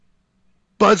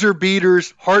Buzzer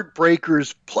beaters,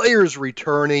 heartbreakers, players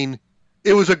returning.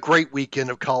 It was a great weekend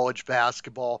of college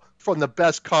basketball, from the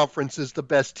best conferences, the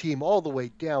best team, all the way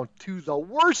down to the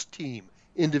worst team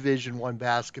in Division I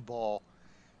basketball.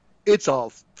 It's a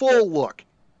full look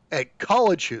at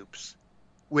college hoops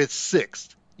with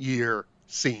sixth-year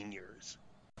seniors.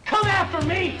 Come after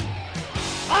me!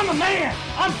 I'm a man!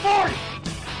 I'm 40!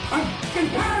 I've been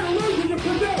tired of losing to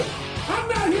Purdue! I'm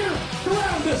not here to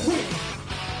round this week!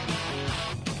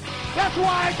 That's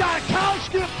why I got a college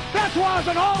skip! That's why I was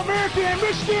an All-American at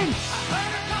Michigan!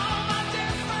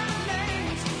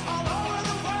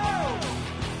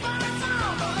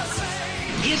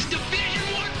 It's Division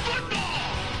I football!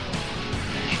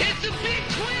 It's the Big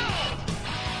 12!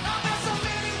 Now there's so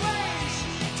many ways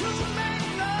to make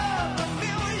love, a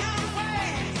million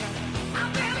ways.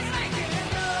 I'm barely making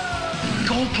it love.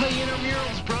 Go play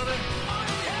intramurals, brother.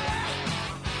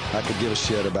 I could give a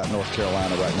shit about North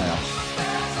Carolina right now.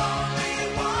 There's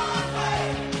only one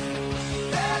way.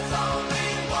 There's only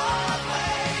one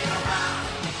way around.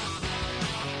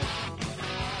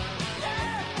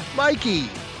 Mikey,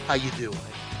 how you doing?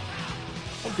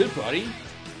 I'm good, buddy.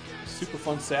 Super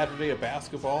fun Saturday of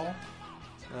basketball.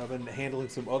 I've been handling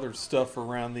some other stuff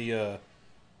around the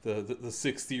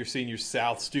sixth-year senior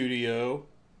South studio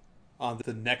on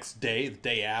the next day, the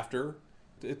day after.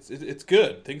 It's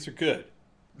good. Things are good.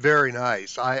 Very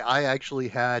nice. I actually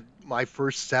had my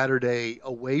first Saturday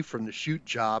away from the shoot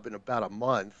job in about a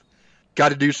month. Got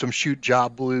to do some shoot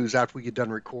job blues after we get done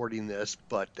recording this.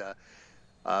 But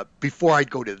before I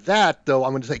go to that, though,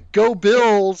 I'm going to say go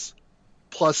Bills,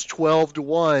 plus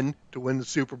 12-1 to win the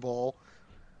Super Bowl.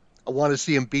 I want to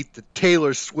see them beat the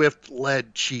Taylor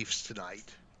Swift-led Chiefs tonight.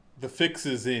 The fix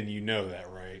is in. You know that,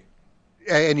 right?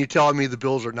 And you're telling me the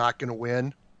Bills are not going to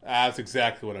win? That's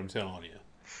exactly what I'm telling you.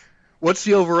 What's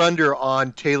the over-under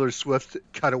on Taylor Swift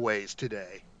cutaways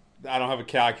today? I don't have a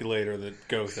calculator that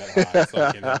goes that high, so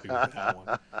I can't help you with that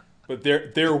one. But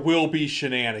there will be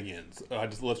shenanigans.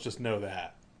 Let's just know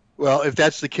that. Well, if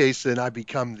that's the case, then I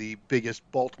become the biggest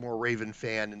Baltimore Raven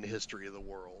fan in the history of the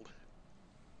world.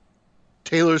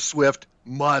 Taylor Swift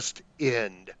must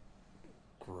end.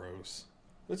 Gross.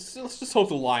 Let's just hope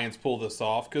the Lions pull this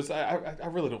off, because I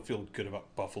really don't feel good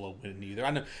about Buffalo winning either.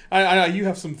 I know you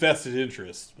have some vested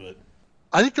interests, but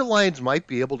I think the Lions might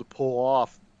be able to pull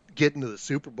off getting to the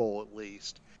Super Bowl at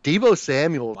least. Deebo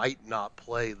Samuel might not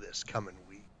play this coming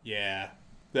week. yeah,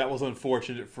 that was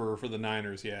unfortunate for the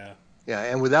Niners. Yeah,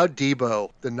 And without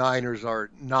Deebo, the Niners are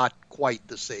not quite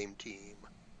the same team.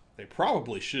 they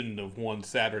probably shouldn't have won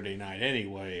Saturday night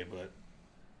anyway, but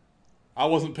I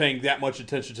wasn't paying that much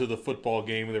attention to the football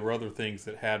game. There were other things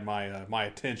that had my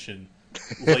attention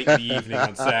late in the evening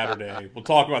on Saturday. We'll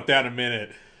talk about that in a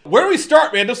minute. Where do we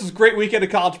start, man? This was a great weekend of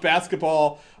college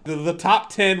basketball. The top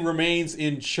 10 remains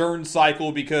in churn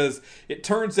cycle because it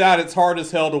turns out it's hard as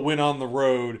hell to win on the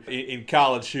road in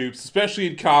college hoops, especially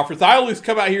in conference. I always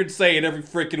come out here and say it every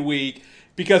freaking week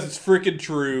because it's freaking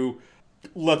true.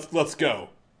 Let's go.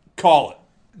 Call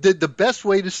it. The best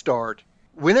way to start,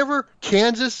 whenever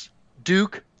Kansas,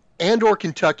 Duke, and or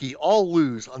Kentucky all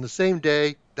lose on the same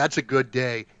day, that's a good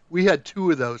day. We had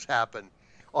two of those happen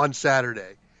on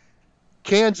Saturday.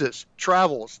 Kansas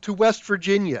travels to West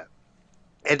Virginia.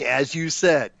 And as you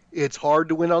said, it's hard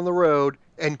to win on the road,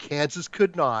 and Kansas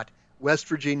could not. West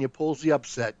Virginia pulls the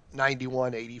upset,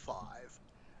 91-85.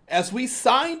 As we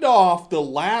signed off the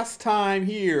last time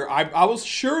here, I was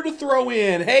sure to throw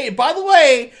in, hey, by the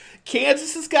way,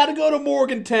 Kansas has got to go to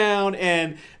Morgantown,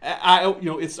 and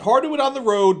it's hard to win on the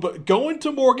road, but going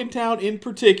to Morgantown in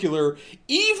particular,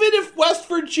 even if West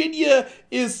Virginia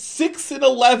is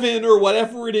 6-11 or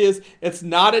whatever it is, it's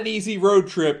not an easy road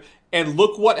trip. And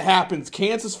look what happens.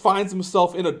 Kansas finds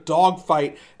himself in a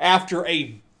dogfight after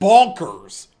a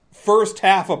bonkers first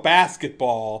half of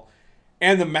basketball,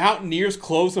 and the Mountaineers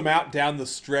close them out down the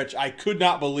stretch. I could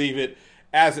not believe it.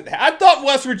 I thought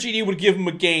West Virginia would give them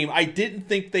a game. I didn't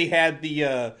think they had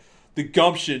the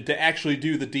gumption to actually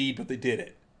do the deed, but they did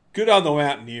it. Good on the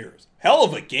Mountaineers. Hell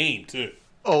of a game, too.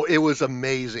 Oh, it was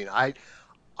amazing.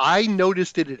 I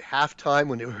noticed it at halftime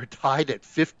when they were tied at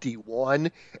 51,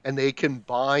 and they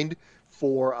combined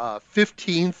for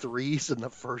 15 threes in the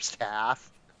first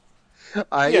half.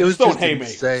 It was just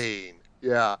insane.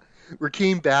 Yeah.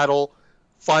 Rakeem Battle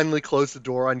finally closed the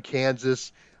door on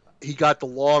Kansas. He got the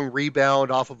long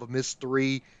rebound off of a missed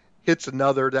three, hits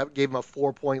another. That gave him a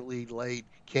 4-point lead late.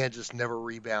 Kansas never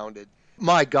rebounded.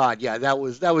 My God, yeah, that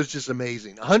was just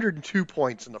amazing. 102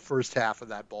 points in the first half of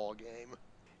that ball game.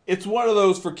 It's one of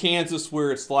those for Kansas where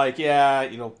it's like,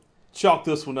 chalk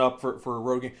this one up for a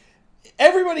road game.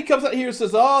 everybody comes out here and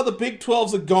says, oh, the Big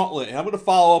 12's a gauntlet. And I'm going to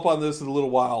follow up on this in a little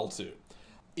while, too.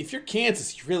 If you're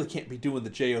Kansas, you really can't be doing the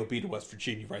JOB to West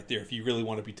Virginia right there if you really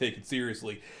want to be taken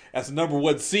seriously as the number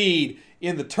 1 seed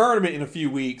in the tournament in a few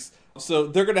weeks. So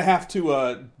they're going to have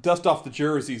to dust off the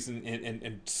jerseys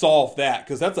and solve that,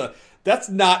 because that's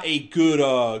not a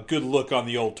good look on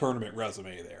the old tournament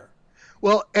resume there.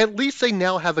 Well, at least they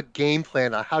now have a game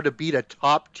plan on how to beat a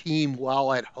top team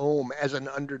while at home as an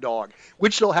underdog,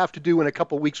 which they'll have to do in a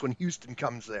couple weeks when Houston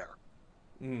comes there.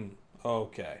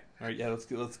 Okay. All right. Yeah.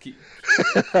 Let's keep.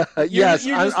 Yes,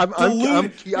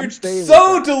 You're staying.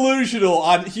 So delusional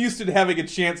on Houston having a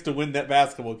chance to win that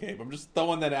basketball game. I'm just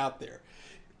throwing that out there.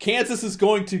 Kansas is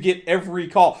going to get every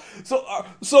call. So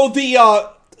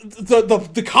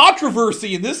the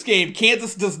controversy in this game,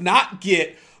 Kansas does not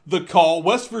get the call.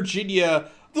 West Virginia.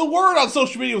 The word on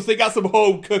social media was they got some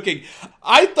home cooking.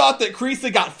 I thought that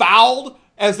Creasy got fouled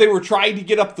as they were trying to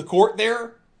get up the court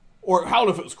there. Or I don't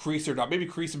know if it was Creasy or not. Maybe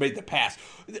Creasy made the pass.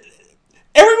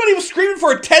 Everybody was screaming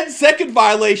for a 10-second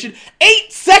violation.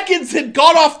 8 seconds had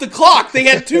gone off the clock. They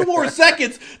had 2 more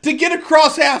seconds to get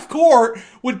across half court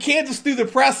when Kansas threw the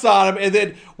press on them, and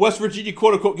then West Virginia,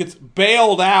 quote-unquote, gets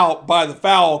bailed out by the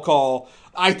foul call.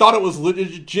 I thought it was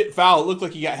legit foul. It looked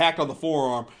like he got hacked on the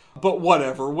forearm. But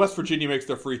whatever. West Virginia makes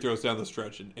their free throws down the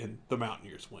stretch, and the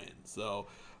Mountaineers win. So...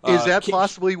 Is that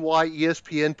possibly why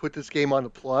ESPN put this game on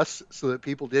the plus, so that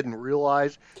people didn't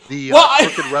realize the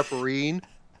crooked refereeing?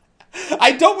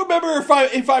 I don't remember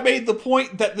if I made the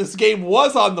point that this game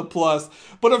was on the plus,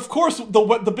 but of course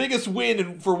the biggest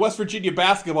win for West Virginia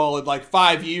basketball in like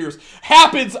 5 years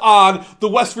happens on the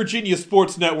West Virginia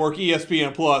Sports Network,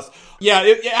 ESPN Plus.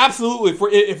 Yeah, absolutely.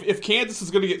 If Kansas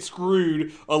is going to get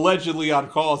screwed allegedly on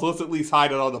calls, let's at least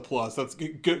hide it on the plus. That's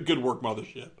good work,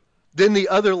 mothership. Then the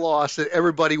other loss that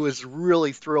everybody was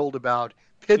really thrilled about,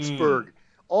 Pittsburgh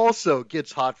also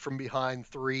gets hot from behind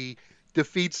 3,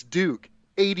 defeats Duke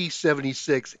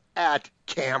 80-76 at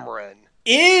Cameron.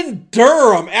 In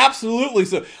Durham, absolutely.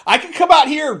 So I can come out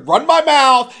here, run my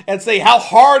mouth, and say how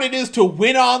hard it is to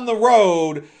win on the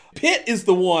road. Pitt is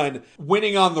the one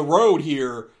winning on the road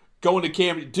here, going to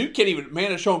Cameron. Duke can't even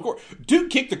manage home court. Duke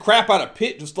kicked the crap out of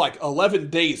Pitt just like 11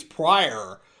 days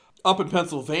prior up in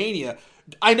Pennsylvania.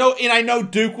 I know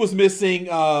Duke was missing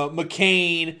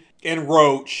McCain and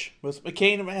Roach. Was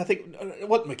McCain? I think it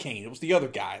wasn't McCain. It was the other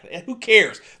guy. Who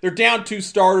cares? They're down 2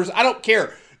 starters. I don't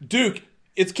care. Duke.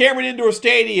 It's Cameron Indoor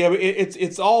Stadium.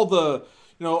 It's all the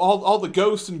all the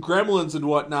ghosts and gremlins and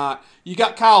whatnot. You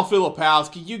got Kyle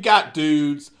Filipowski. You got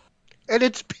dudes. And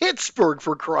it's Pittsburgh,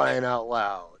 for crying out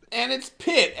loud. And it's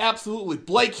Pitt, absolutely.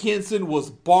 Blake Hinson was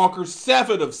bonkers,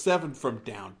 7 of 7 from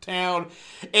downtown,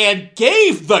 and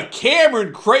gave the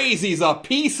Cameron Crazies a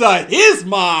piece of his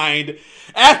mind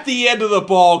at the end of the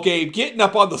ball game, getting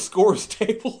up on the scores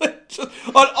table.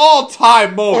 An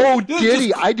all-time moment. Oh, did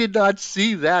he? I did not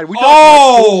see that. We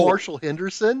talking about Marshall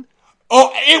Henderson?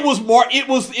 Oh,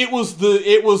 it was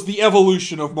the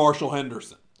evolution of Marshall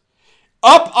Henderson.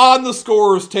 Up on the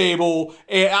scorer's table,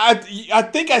 and I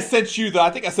think I sent you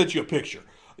a picture.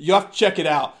 You have to check it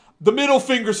out. The middle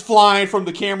fingers flying from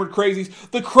the Cameron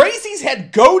Crazies. The Crazies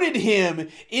had goaded him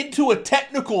into a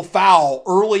technical foul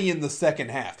early in the second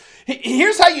half.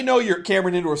 Here's how you know you're at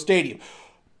Cameron Indoor Stadium.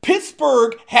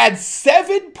 Pittsburgh had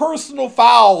 7 personal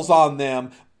fouls on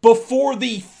them before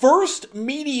the first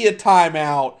media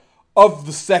timeout of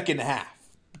the second half.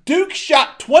 Duke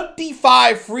shot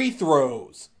 25 free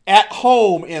throws at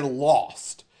home and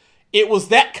lost. It was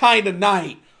that kind of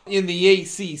night in the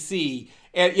ACC.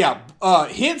 And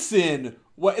Hinson,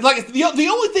 the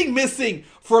only thing missing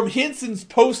from Hinson's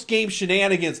post-game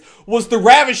shenanigans was the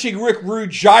ravishing Rick Rude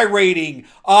gyrating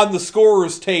on the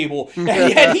scorer's table.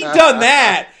 Had he done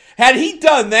that,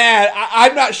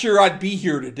 I'm not sure I'd be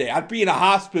here today. I'd be in a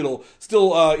hospital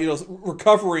still,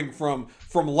 recovering from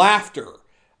laughter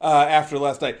after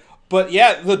last night. But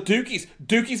yeah, the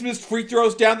Dukies missed free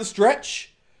throws down the stretch.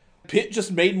 Pitt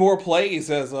just made more plays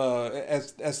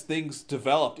as things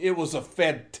developed. It was a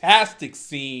fantastic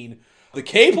scene. The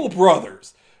Cable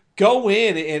brothers go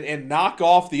in and knock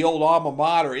off the old alma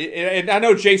mater. And I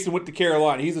know Jason went to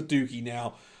Carolina. He's a Dukie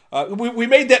now. We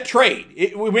made that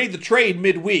trade. We made the trade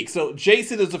midweek. So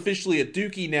Jason is officially a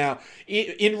Dukie now.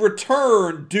 In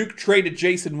return, Duke traded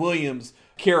Jason Williams,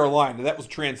 Carolina. That was a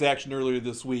transaction earlier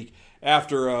this week,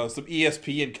 after some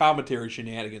ESPN commentary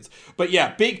shenanigans. But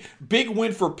yeah, big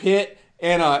win for Pitt,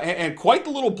 and quite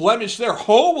the little blemish there.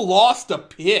 Home loss to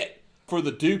Pitt for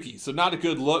the Dukies, so not a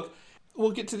good look.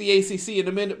 We'll get to the ACC in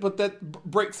a minute, but that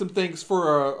breaks some things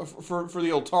for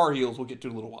the old Tar Heels. We'll get to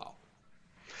in a little while.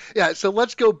 Yeah, so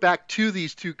let's go back to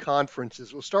these 2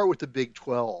 conferences. We'll start with the Big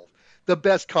 12. the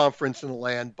best conference in the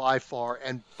land by far,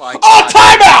 and by Oh, God.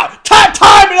 timeout!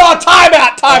 Timeout!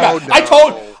 Oh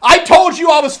no. I told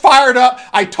you I was fired up.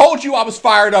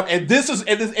 And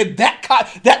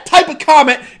that type of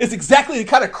comment is exactly the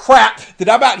kind of crap that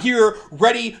I'm out here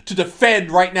ready to defend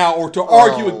right now, or to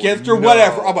argue Oh against, or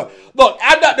whatever. no. Look,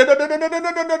 I'm not.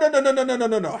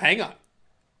 No. Hang on.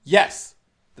 Yes,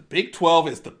 the Big 12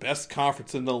 is the best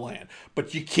conference in the land.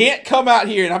 But you can't come out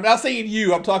here, and I'm not saying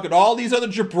you, I'm talking to all these other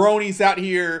jabronis out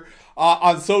here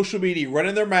on social media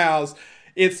running their mouths.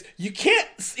 You can't,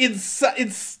 in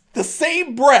the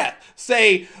same breath,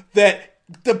 say that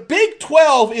the Big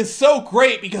 12 is so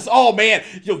great because, oh man,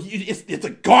 it's a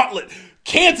gauntlet.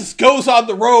 Kansas goes on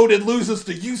the road and loses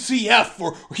to UCF,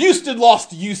 or Houston lost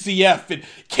to UCF, and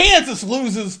Kansas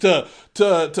loses to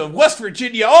West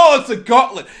Virginia. Oh, it's a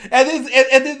gauntlet. And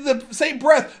then the same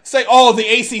breath say, oh, the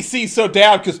ACC's so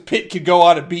down because Pitt can go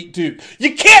on and beat Duke.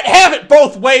 You can't have it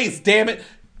both ways, damn it.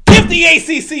 Give the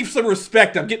ACC some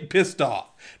respect. I'm getting pissed off.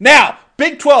 Now,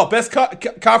 Big 12, best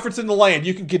conference in the land.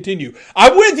 You can continue.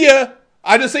 I'm with you.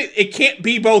 I just say it can't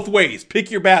be both ways.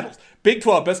 Pick your battles. Big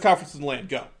 12, best conference in the land.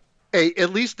 Go. Hey,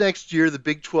 at least next year the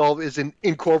Big 12 is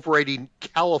incorporating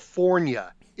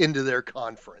California into their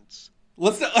conference.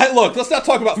 Let's not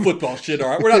talk about football shit, all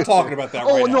right? We're not talking about that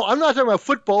right now. No, I'm not talking about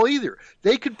football either.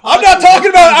 They could. I'm not talking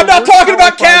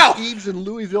about Cal. Teams in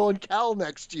Louisville and Cal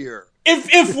next year. If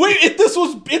this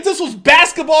was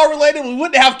basketball related, we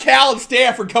wouldn't have Cal and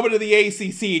Stanford coming to the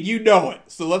ACC, and you know it.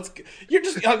 So let's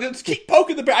keep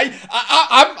poking the bear.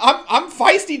 I'm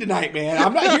feisty tonight, man.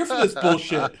 I'm not here for this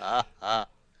bullshit.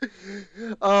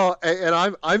 Oh,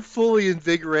 and I'm fully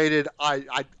invigorated.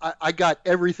 I got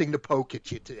everything to poke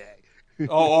at you today.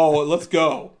 Let's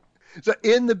go. So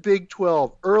in the Big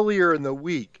 12 earlier in the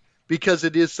week, because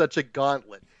it is such a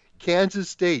gauntlet, Kansas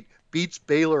State beats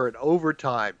Baylor in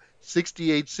overtime,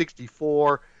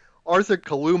 68-64. Arthur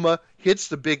Kaluma hits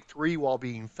the big three while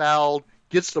being fouled,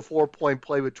 gets the 4-point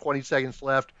play with 20 seconds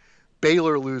left.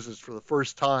 Baylor loses for the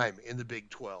first time in the Big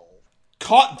 12.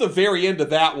 Caught the very end of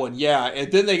that one, yeah.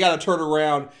 And then they got to turn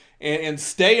around and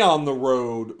stay on the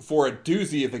road for a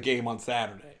doozy of a game on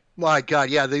Saturday. My God,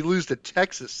 yeah, they lose to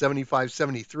Texas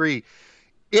 75-73.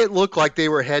 It looked like they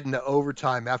were heading to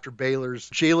overtime after Baylor's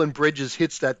Jalen Bridges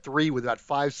hits that three with about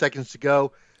 5 seconds to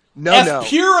go.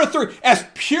 Pure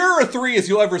a three as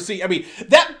you'll ever see. I mean,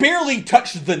 that barely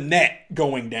touched the net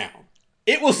going down.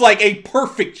 It was like a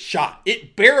perfect shot.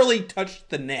 It barely touched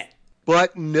the net.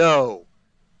 But no,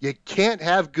 you can't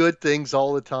have good things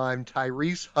all the time.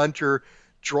 Tyrese Hunter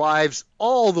drives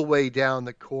all the way down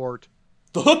the court.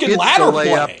 The hook and ladder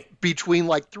play between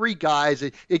like three guys.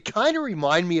 It kind of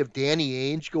reminded me of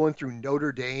Danny Ainge going through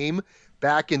Notre Dame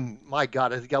back in, my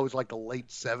God, I think that was like the late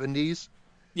 70s.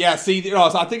 Yeah, see,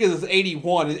 I think it was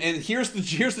 81, and here's the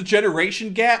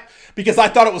generation gap, because I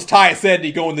thought it was Tyus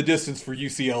Edney going the distance for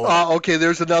UCLA. Okay,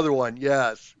 there's another one,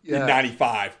 yes. In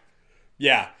 95.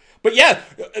 Yeah. But yeah,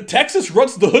 Texas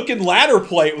runs the hook and ladder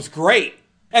play. It was great.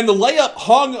 And the layup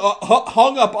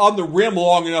hung up on the rim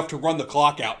long enough to run the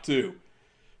clock out, too.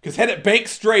 Because had it banked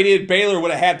straight in, Baylor would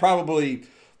have had probably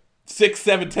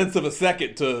 6-7 of a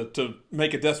second to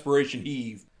make a desperation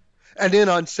heave. And then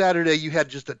on Saturday, you had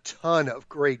just a ton of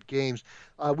great games.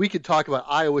 We could talk about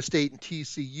Iowa State and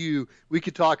TCU. We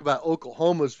could talk about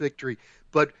Oklahoma's victory.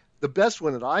 But the best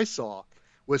one that I saw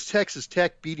was Texas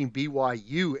Tech beating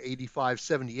BYU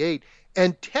 85-78.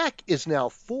 And Tech is now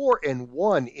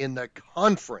 4-1 in the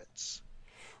conference.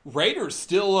 Raiders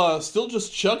still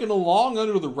just chugging along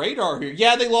under the radar here.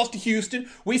 Yeah, they lost to Houston.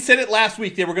 We said it last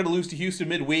week they were going to lose to Houston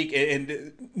midweek,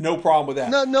 and no problem with that.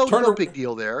 No big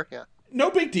deal there. Yeah. No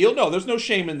big deal. No, there's no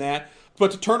shame in that.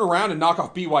 But to turn around and knock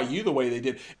off BYU the way they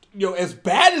did, as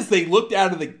bad as they looked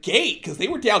out of the gate, because they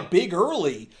were down big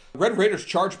early, Red Raiders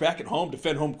charged back at home,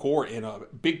 defend home court, and a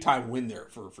big-time win there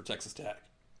for Texas Tech.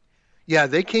 Yeah,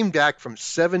 they came back from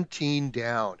 17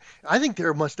 down. I think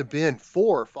there must have been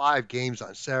 4 or 5 games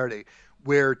on Saturday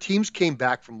where teams came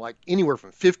back from like anywhere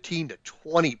from 15 to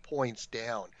 20 points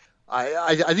down.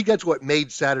 I think that's what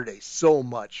made Saturday so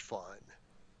much fun.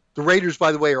 The Raiders,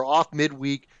 by the way, are off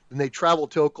midweek. Then they travel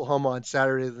to Oklahoma on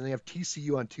Saturday. Then they have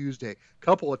TCU on Tuesday. A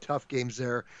couple of tough games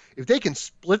there. If they can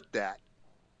split that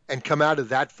and come out of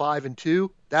that 5-2,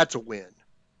 that's a win.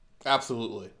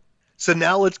 Absolutely. So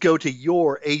now let's go to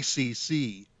your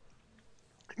ACC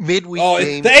midweek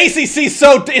game. The ACC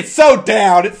it's so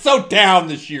down. It's so down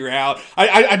this year, Al.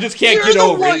 I just can't get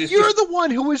over it. You're the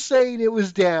one who was saying it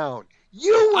was down.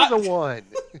 You were the one.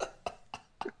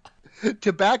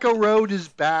 Tobacco Road is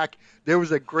back. There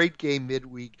was a great game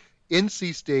midweek.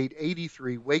 NC State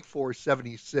 83, Wake Forest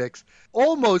 76.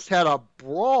 Almost had a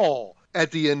brawl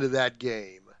at the end of that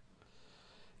game.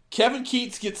 Kevin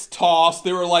Keats gets tossed.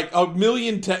 There were like a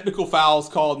million technical fouls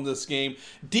called in this game.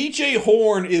 DJ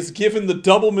Horn is given the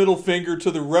double middle finger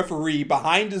to the referee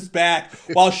behind his back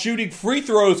while shooting free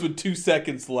throws with 2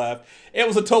 seconds left. It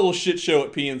was a total shit show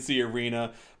at PNC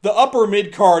Arena. The upper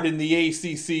mid card in the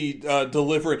ACC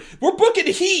delivering. We're booking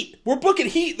heat. We're booking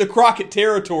heat in the Crockett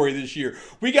territory this year.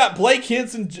 We got Blake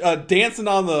Hinson dancing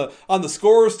on the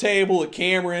scorers table at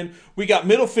Cameron. We got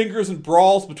middle fingers and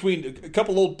brawls between a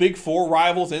couple old Big Four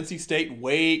rivals, NC State and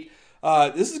Wake.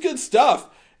 This is good stuff.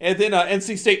 And then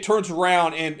NC State turns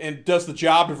around and does the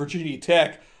job to Virginia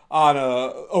Tech on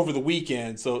over the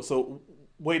weekend. So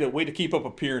way to keep up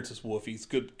appearances, Wolfies.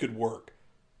 Good work.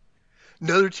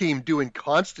 Another team doing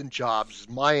constant jobs is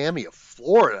Miami of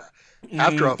Florida. They're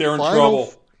in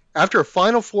trouble. After a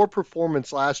Final Four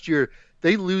performance last year,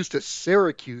 they lose to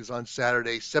Syracuse on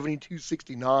Saturday,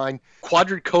 72-69.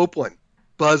 Quadric Copeland,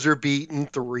 buzzer beaten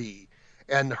 3.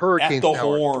 And the Hurricanes now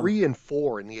are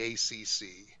 3-4 in the ACC.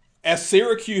 As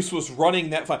Syracuse was running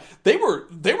that fight, they were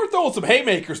throwing some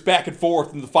haymakers back and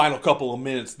forth in the final couple of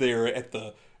minutes there at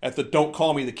the Don't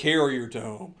Call Me the Carrier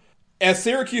Dome. As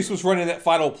Syracuse was running that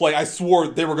final play, I swore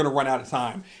they were going to run out of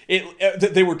time.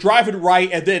 They were driving right,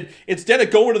 and then instead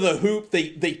of going to the hoop,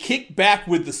 they kicked back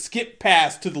with the skip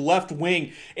pass to the left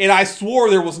wing, and I swore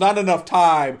there was not enough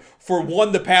time for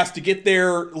the pass to get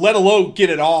there, let alone get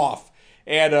it off.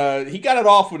 And he got it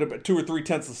off with about 2 or 3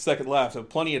 tenths of a second left, so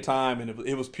plenty of time, and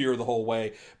it was pure the whole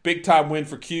way. Big time win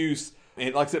for Cuse,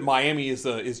 and like I said, Miami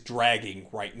is dragging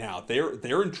right now.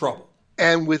 They're in trouble.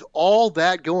 And with all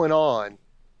that going on,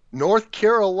 North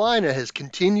Carolina has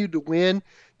continued to win.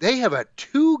 They have a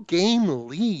 2-game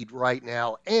lead right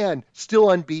now and still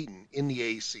unbeaten in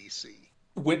the ACC.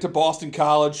 Went to Boston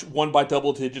College, won by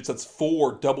double digits. That's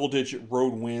 4 double-digit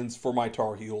road wins for my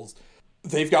Tar Heels.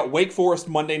 They've got Wake Forest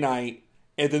Monday night,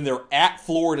 and then they're at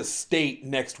Florida State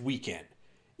next weekend.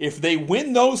 If they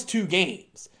win those 2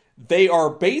 games, they are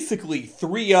basically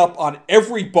 3 up on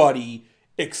everybody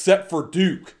except for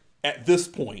Duke at this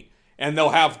point. And they'll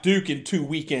have Duke in 2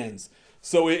 weekends.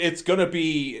 So it's going to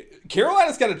be...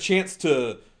 Carolina's got a chance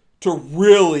to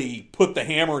really put the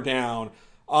hammer down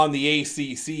on the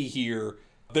ACC here.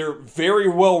 They're very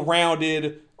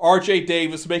well-rounded. RJ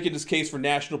Davis, making his case for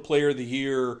National Player of the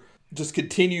Year, just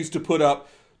continues to put up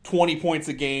 20 points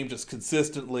a game just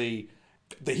consistently.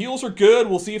 The Heels are good.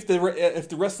 We'll see if the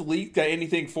rest of the league got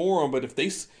anything for them. But if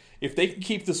they can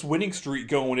keep this winning streak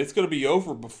going, it's going to be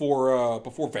over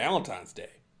before Valentine's Day.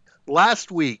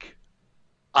 Last week,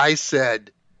 I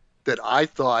said that I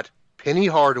thought Penny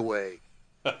Hardaway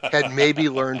had maybe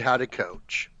learned how to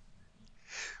coach.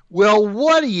 Well,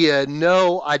 what do you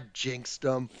know? I jinxed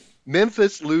them.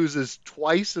 Memphis loses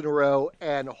twice in a row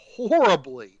and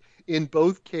horribly in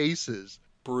both cases.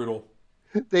 Brutal.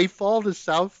 They fall to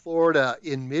South Florida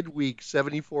in midweek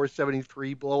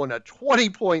 74-73, blowing a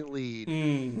 20-point lead.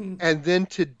 Mm-hmm. And then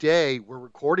today, we're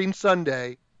recording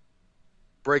Sunday,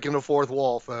 breaking the fourth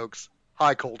wall, folks.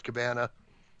 Hi, Colt Cabana.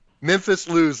 Memphis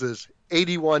loses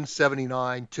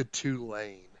 81-79 to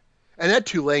Tulane. And that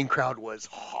Tulane crowd was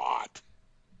hot.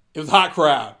 It was a hot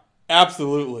crowd.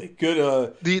 Absolutely.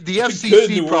 Good. The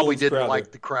FCC probably didn't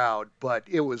like the crowd, but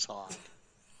it was hot.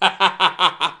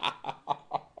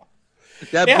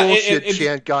 That bullshit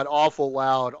chant got awful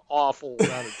loud, awful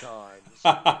amount of times.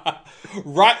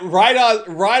 right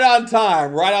on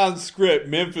time, right on script.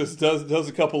 Memphis does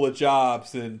a couple of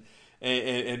jobs, and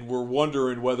we're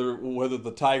wondering whether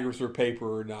the Tigers are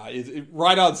paper or not.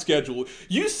 Right on schedule.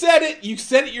 You said it. You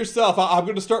said it yourself. I'm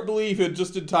going to start believing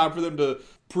just in time for them to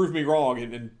prove me wrong,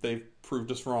 and they've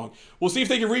proved us wrong. We'll see if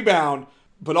they can rebound.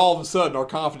 But all of a sudden, our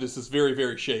confidence is very,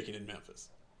 very shaken in Memphis.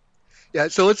 Yeah,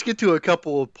 so let's get to a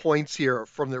couple of points here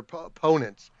from their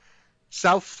opponents.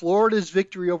 South Florida's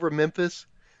victory over Memphis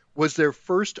was their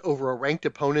first over a ranked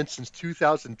opponent since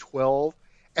 2012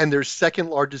 and their second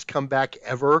largest comeback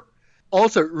ever.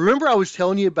 Also, remember I was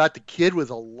telling you about the kid with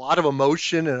a lot of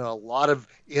emotion and a lot of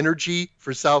energy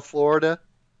for South Florida?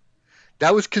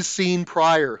 That was Cassine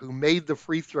Pryor, who made the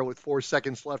free throw with 4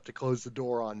 seconds left to close the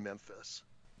door on Memphis.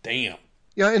 Damn.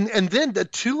 Yeah, and then the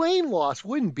Tulane loss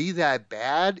wouldn't be that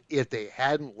bad if they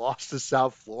hadn't lost to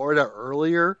South Florida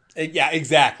earlier. Yeah,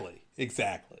 exactly.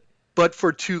 But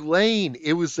for Tulane,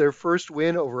 it was their first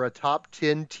win over a top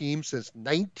 10 team since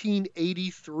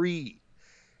 1983.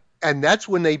 And that's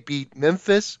when they beat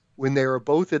Memphis, when they were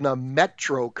both in a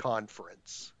Metro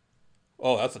Conference.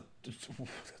 Oh, that's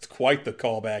quite the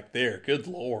callback there. Good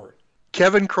Lord.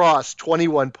 Kevin Cross,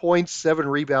 21 points, 7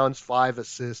 rebounds, 5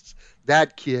 assists.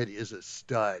 That kid is a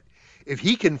stud. If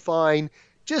he can find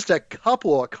just a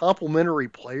couple of complementary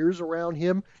players around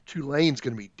him, Tulane's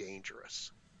going to be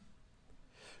dangerous.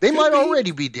 They Could might be.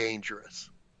 already be dangerous.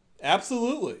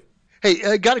 Absolutely. Hey,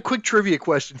 I got a quick trivia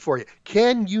question for you.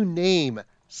 Can you name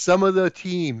some of the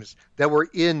teams that were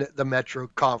in the Metro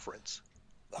Conference?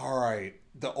 All right.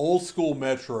 The old school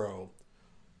Metro.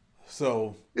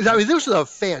 So, I mean, this was a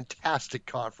fantastic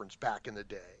conference back in the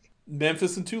day.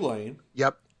 Memphis and Tulane,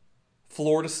 Yep,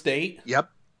 Florida State, yep.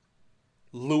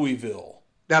 Louisville.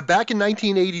 Now, back in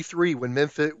 1983,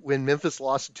 when Memphis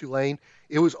lost to Tulane,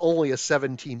 it was only a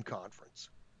 7-team conference.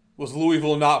 Was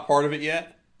Louisville not part of it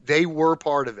yet? They were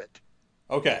part of it.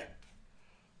 Okay.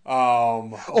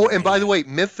 Oh, and by the way,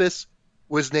 Memphis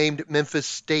was named Memphis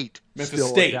State. Memphis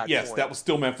State. Yes, that was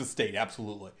still Memphis State.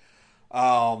 Absolutely.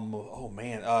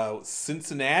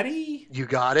 Cincinnati? You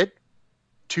got it.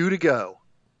 2 to go.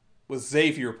 Was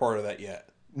Xavier part of that yet?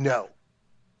 No.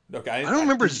 Okay. I don't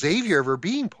remember Xavier ever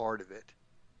being part of it.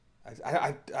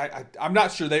 I'm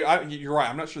not sure they. You're right.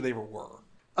 I'm not sure they ever were.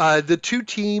 The 2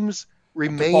 teams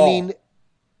remaining.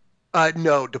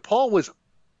 No, DePaul was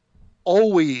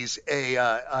always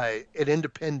an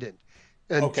independent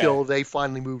until they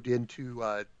finally moved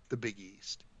into the Big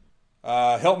East.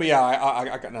 Help me out.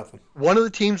 I got nothing. One of the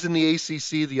teams in the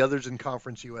ACC, the others in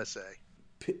Conference USA.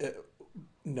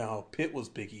 No, Pitt was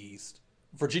Big East.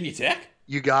 Virginia Tech?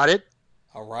 You got it.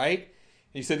 All right. And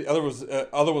you said the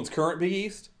other one's current Big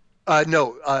East?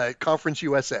 No, Conference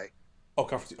USA. Oh,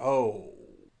 Conference. Oh,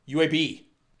 UAB.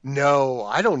 No,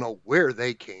 I don't know where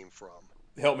they came from.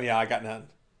 Help me out. I got none.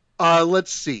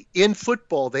 Let's see. In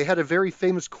football, they had a very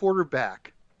famous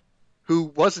quarterback who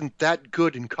wasn't that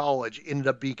good in college, ended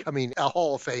up becoming a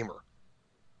Hall of Famer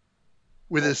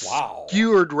with a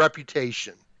skewered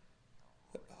reputation.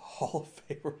 Hall of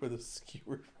Famer with a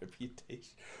skewered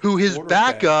reputation. Who his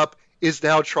backup is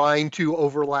now trying to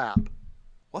overlap.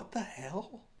 What the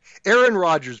hell? Aaron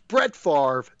Rodgers, Brett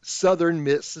Favre, Southern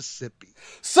Mississippi.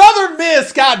 Southern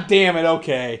Miss! God damn it.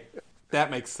 Okay. That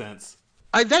makes sense.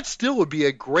 That still would be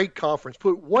a great conference.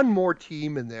 Put one more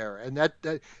team in there, and that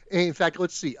in fact,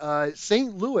 let's see.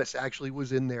 St. Louis actually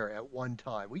was in there at one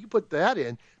time. We can put that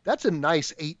in. That's a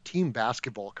nice 8-team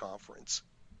basketball conference.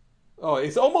 Oh,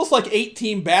 it's almost like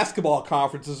 8-team basketball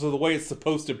conferences are the way it's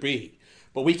supposed to be.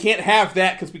 But we can't have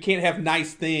that because we can't have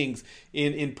nice things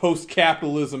in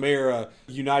post-capitalism era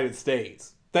United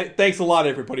States. Thanks a lot,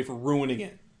 everybody, for ruining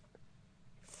it.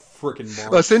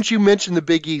 Frickin' Mark. Since you mentioned the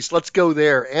Big East, let's go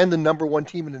there. And the number 1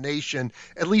 team in the nation,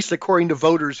 at least according to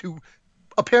voters who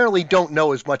apparently don't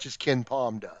know as much as Ken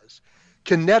Palm does.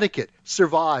 Connecticut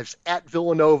survives at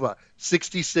Villanova,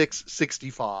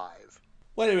 66-65.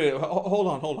 Wait a minute. Hold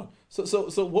on.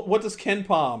 So what does Ken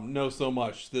Palm know so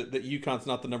much that UConn's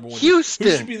not the number 1 Houston.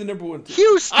 Who should be the number 1 team?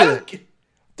 Houston.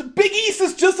 The Big East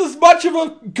is just as much of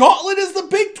a gauntlet as the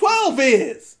Big 12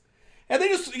 is. And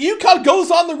UConn goes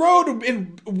on the road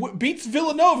and beats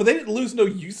Villanova. They didn't lose no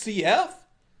UCF.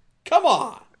 Come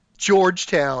on.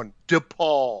 Georgetown,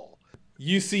 DePaul.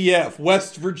 UCF,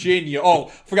 West Virginia. Oh,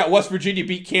 forgot West Virginia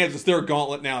beat Kansas. They're a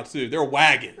gauntlet now, too. They're a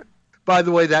wagon. By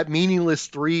the way, that meaningless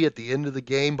 3 at the end of the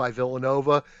game by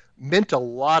Villanova meant a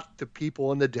lot to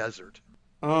people in the desert.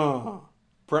 Brent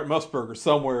Musburger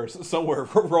somewhere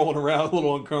rolling around a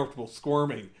little uncomfortable,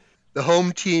 squirming. The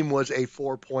home team was a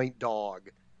 4-point dog.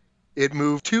 It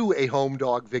moved to a home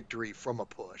dog victory from a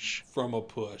push.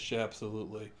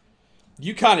 Absolutely.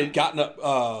 UConn had gotten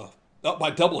up by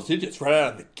double digits right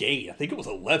out of the gate. I think it was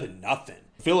 11-0.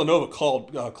 Villanova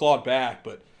clawed back,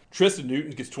 but Tristan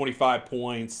Newton gets 25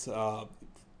 points.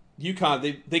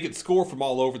 UConn, they could score from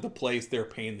all over the place. They're a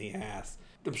pain in the ass.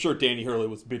 I'm sure Danny Hurley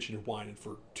was bitching and whining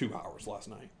for 2 hours last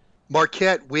night.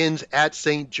 Marquette wins at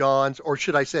St. John's, or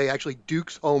should I say actually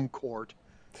Duke's home court,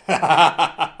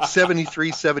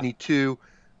 73-72.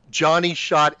 Johnny's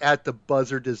shot at the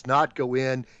buzzer does not go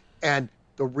in, and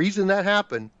the reason that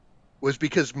happened was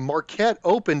because Marquette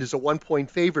opened as a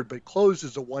 1-point favorite but closed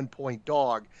as a 1-point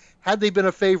dog. Had they been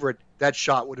a favorite, that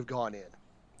shot would have gone in.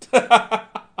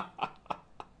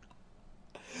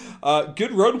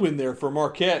 Good road win there for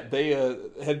Marquette. They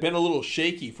had been a little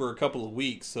shaky for a couple of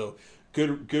weeks, so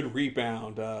good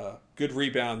rebound. Good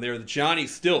rebound there. The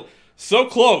Johnnies still so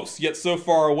close, yet so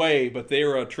far away, but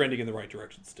they're trending in the right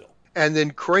direction still. And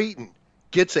then Creighton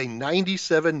gets a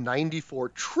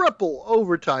 97-94 triple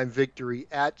overtime victory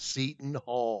at Seton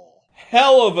Hall.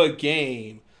 Hell of a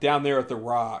game down there at the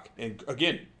Rock. And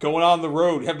again, going on the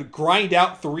road, having to grind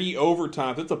out 3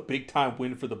 overtimes. That's a big-time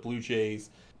win for the Blue Jays.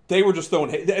 They were just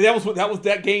throwing... That was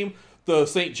that game, the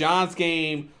St. John's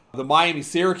game, The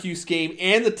Miami-Syracuse game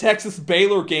and the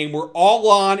Texas-Baylor game were all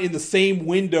on in the same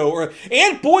window.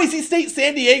 And Boise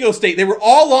State-San Diego State. They were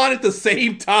all on at the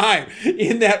same time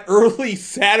in that early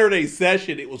Saturday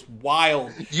session. It was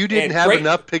wild. You didn't have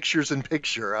enough pictures in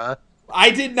picture, huh? I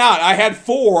did not. I had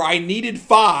 4. I needed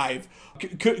 5.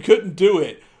 Couldn't do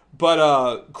it.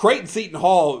 But Creighton-Seton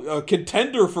Hall, a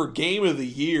contender for Game of the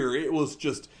Year. It was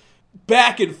just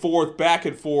back and forth, back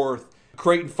and forth.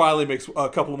 Creighton finally makes a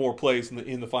couple more plays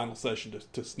in the final session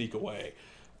to sneak away.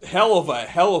 Hell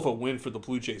of a win for the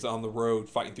Blue Jays on the road,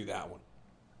 fighting through that one.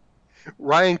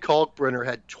 Ryan Kalkbrenner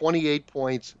had 28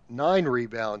 points, 9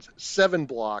 rebounds, 7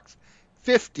 blocks,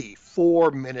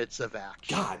 54 minutes of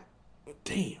action. God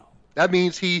damn. That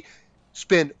means he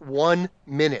spent 1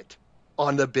 minute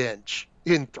on the bench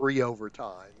in 3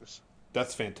 overtimes.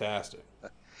 That's fantastic.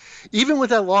 Even with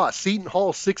that loss, Seton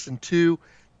Hall 6-2.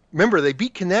 Remember, they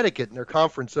beat Connecticut in their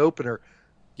conference opener.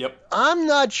 Yep. I'm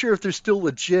not sure if they're still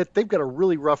legit. They've got a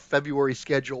really rough February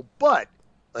schedule, but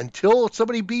until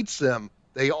somebody beats them,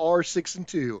 they are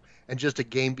 6-2 and just a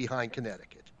game behind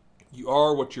Connecticut. You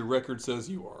are what your record says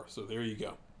you are, so there you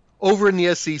go. Over in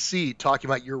the SEC, talking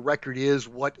about your record is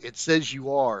what it says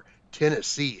you are,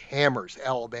 Tennessee hammers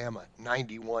Alabama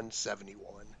 91-71.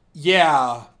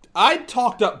 Yeah, I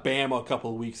talked up Bama a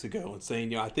couple of weeks ago and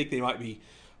saying, I think they might be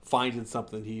finding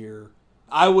something here.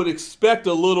 I would expect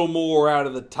a little more out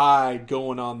of the Tide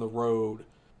going on the road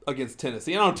against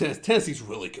Tennessee. I know Tennessee's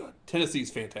really good.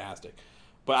 Tennessee's fantastic.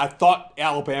 But I thought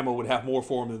Alabama would have more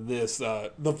for them than this.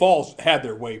 The Vols had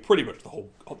their way pretty much the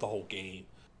whole game.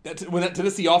 When that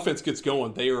Tennessee offense gets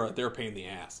going, they're a pain in the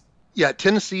ass. Yeah,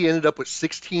 Tennessee ended up with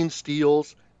 16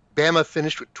 steals. Bama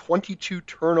finished with 22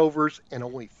 turnovers and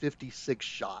only 56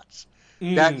 shots.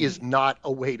 That is not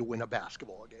a way to win a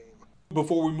basketball game.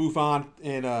 Before we move on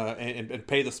and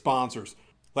pay the sponsors,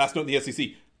 last note in the SEC,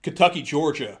 Kentucky,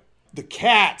 Georgia. The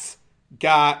Cats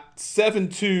got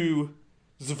 7-2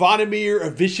 Zvonimir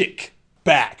Avicii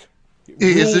back.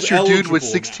 Is this your dude with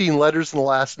 16 letters in the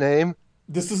last name?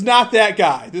 This is not that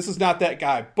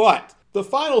guy. But the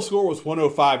final score was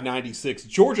 105-96.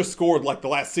 Georgia scored like the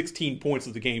last 16 points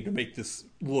of the game to make this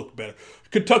look better.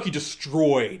 Kentucky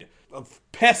destroyed a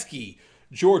pesky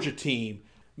Georgia team.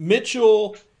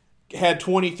 Mitchell had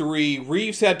 23.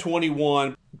 Reeves had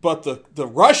 21. But the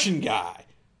Russian guy,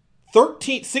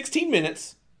 16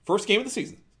 minutes, first game of the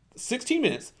season, 16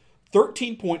 minutes,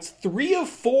 13 points, 3 of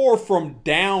 4 from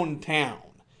downtown.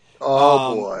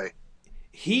 Oh, boy.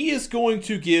 He is going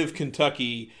to give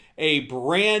Kentucky a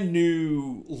brand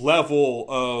new level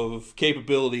of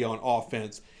capability on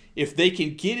offense. If they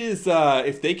can get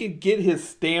his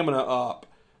stamina up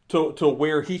to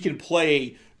where he can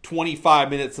play 25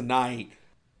 minutes a night,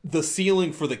 the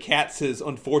ceiling for the Cats has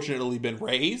unfortunately been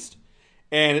raised,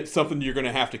 and it's something you're going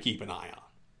to have to keep an eye on.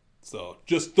 So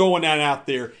just throwing that out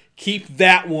there, keep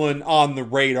that one on the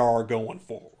radar going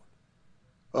forward.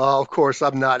 Of course,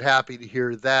 I'm not happy to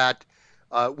hear that.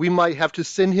 We might have to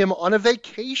send him on a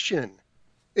vacation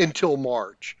until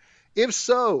March. If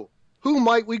so, who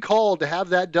might we call to have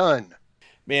that done?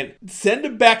 Man, send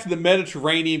him back to the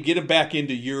Mediterranean, get him back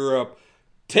into Europe,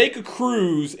 take a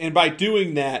cruise, and by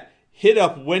doing that, hit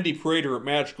up Wendy Prater at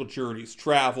Magical Journeys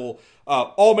Travel.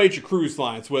 All major cruise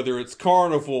lines, whether it's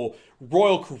Carnival,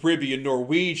 Royal Caribbean,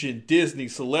 Norwegian, Disney,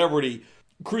 Celebrity.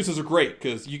 Cruises are great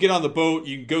because you get on the boat,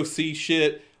 you can go see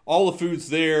shit. All the food's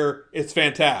there. It's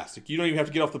fantastic. You don't even have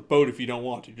to get off the boat if you don't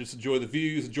want to. Just enjoy the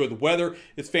views, enjoy the weather.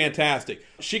 It's fantastic.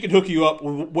 She can hook you up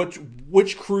with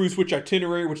which cruise, which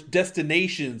itinerary, which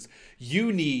destinations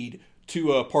you need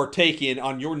to partake in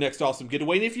on your next awesome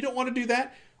getaway. And if you don't want to do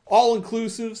that,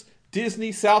 all-inclusives,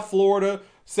 Disney, South Florida,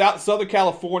 Southern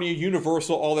California,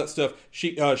 Universal, all that stuff.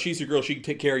 She's your girl. She can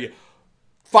take care of you.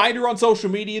 Find her on social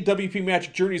media, WP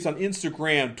Magic Journeys on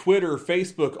Instagram, Twitter,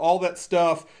 Facebook, all that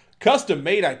stuff.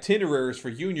 Custom-made itineraries for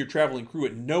you and your traveling crew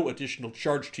at no additional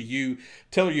charge to you.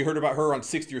 Tell her you heard about her on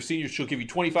 60 or Seniors. She'll give you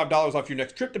 $25 off your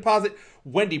next trip deposit.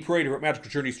 Wendy Prater at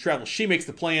Magical Journeys Travel. She makes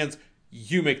the plans.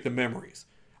 You make the memories.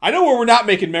 I know where we're not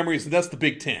making memories, and that's the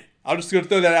Big Ten. I'm just going to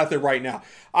throw that out there right now.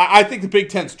 I think the Big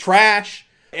Ten's trash,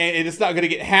 and it's not going to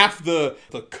get half the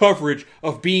coverage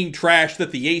of being trash that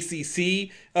the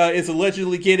ACC is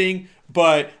allegedly getting.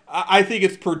 But I think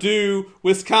it's Purdue,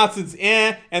 Wisconsin's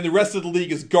and the rest of the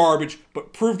league is garbage,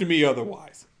 but prove to me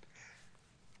otherwise.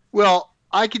 Well,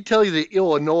 I can tell you that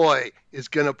Illinois is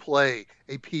going to play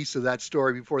a piece of that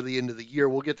story before the end of the year.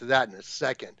 We'll get to that in a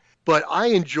second. But I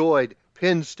enjoyed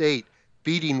Penn State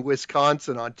beating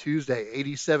Wisconsin on Tuesday,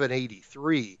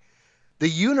 87-83. The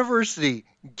university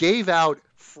gave out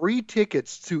free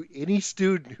tickets to any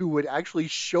student who would actually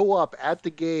show up at the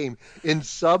game in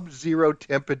sub-zero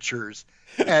temperatures.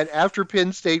 And after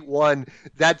Penn State won,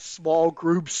 that small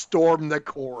group stormed the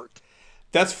court.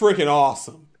 That's freaking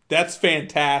awesome. That's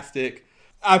fantastic.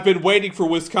 I've been waiting for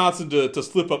Wisconsin to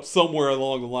slip up somewhere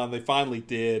along the line. They finally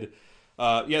did.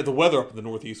 Yeah, the weather up in the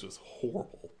Northeast was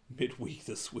horrible midweek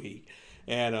this week,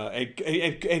 and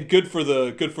good for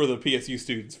the PSU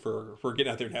students for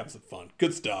getting out there and having some fun.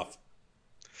 Good stuff.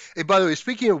 Hey, by the way,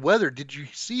 speaking of weather, did you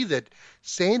see that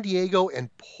San Diego and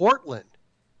Portland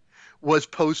was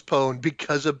postponed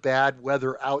because of bad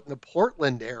weather out in the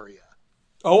Portland area?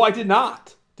 Oh, I did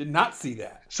not. Did not see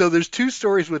that. So there's two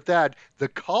stories with that. The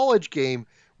college game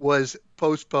was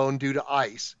postponed due to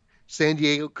ice. San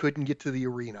Diego couldn't get to the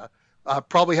arena.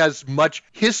 Probably has much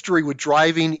history with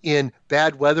driving in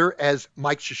bad weather as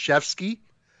Mike Krzyzewski.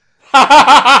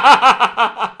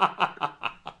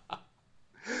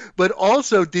 But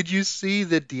also, did you see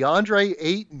that DeAndre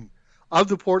Ayton of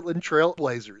the Portland Trail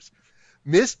Blazers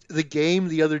missed the game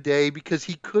the other day because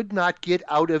he could not get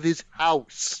out of his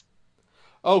house?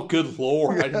 Oh, good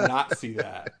Lord. I did not see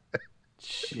that.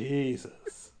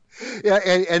 Jesus. Yeah,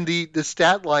 and the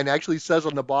stat line actually says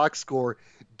on the box score,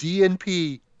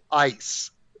 DNP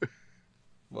ice.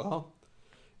 Well,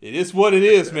 it is what it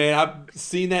is, man. I've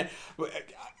seen that.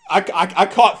 I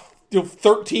caught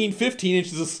 13, 15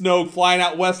 inches of snow flying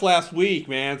out west last week,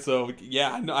 man. So,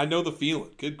 yeah, I know the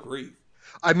feeling. Good grief.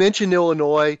 I mentioned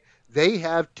Illinois. They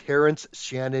have Terrence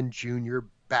Shannon Jr.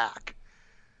 back.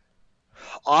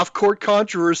 Off-court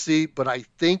controversy, but I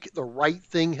think the right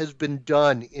thing has been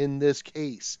done in this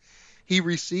case. He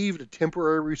received a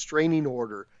temporary restraining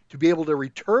order to be able to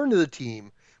return to the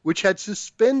team, which had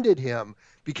suspended him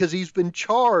because he's been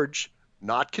charged,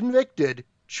 not convicted,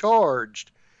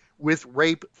 charged with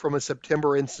rape from a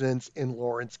September incident in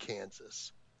Lawrence,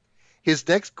 Kansas. His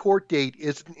next court date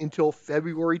isn't until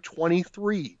February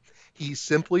 23. He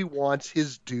simply wants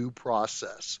his due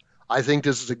process. I think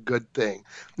this is a good thing.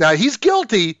 Now, he's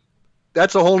guilty.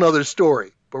 That's a whole nother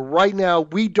story. But right now,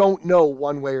 we don't know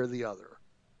one way or the other.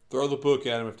 Throw the book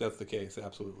at him if that's the case,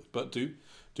 absolutely. But due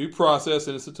process,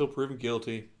 innocent until proven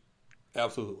guilty,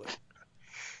 absolutely.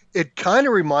 It kind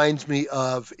of reminds me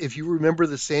of, if you remember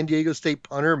the San Diego State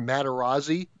punter,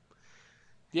 Materazzi.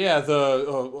 Yeah,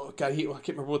 God, I can't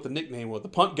remember what the nickname was, the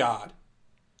punt god.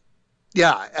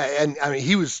 Yeah, and I mean,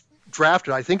 he was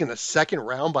drafted, I think, in the second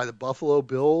round by the Buffalo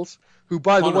Bills, who,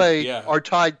 by the way, are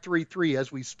tied 3-3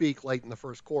 as we speak late in the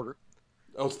first quarter.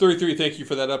 Oh, it's 3-3. Thank you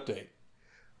for that update.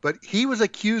 But he was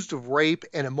accused of rape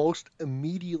and almost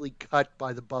immediately cut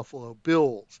by the Buffalo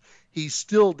Bills. He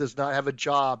still does not have a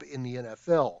job in the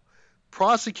NFL.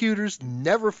 Prosecutors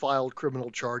never filed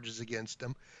criminal charges against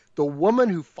him. The woman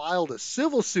who filed a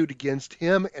civil suit against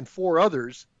him and 4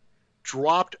 others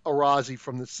dropped Arazi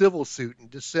from the civil suit in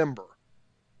December.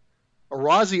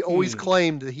 Arazi always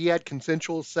claimed that he had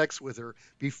consensual sex with her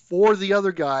before the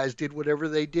other guys did whatever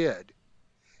they did.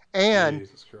 And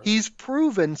he's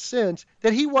proven since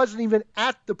that he wasn't even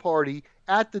at the party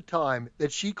at the time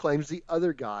that she claims the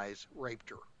other guys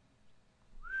raped her.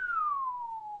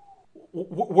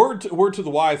 Word to the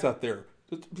wise out there.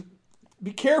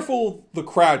 Be careful the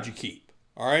crowd you keep.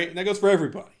 All right? And that goes for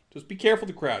everybody. Just be careful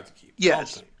the crowd you keep.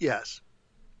 Yes.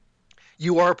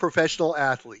 You are a professional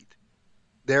athlete.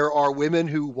 There are women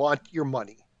who want your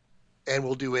money and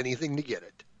will do anything to get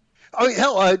it. I mean,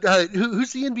 hell,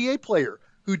 who's the NBA player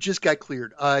who just got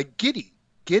cleared? Giddy.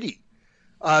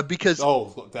 Because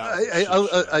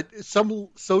some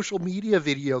social media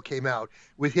video came out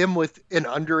with him with an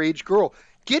underage girl.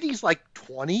 Giddy's like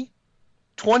 20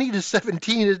 to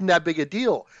 17 isn't that big a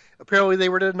deal. Apparently they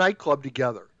were at a nightclub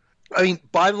together. I mean,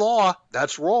 by law,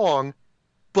 that's wrong.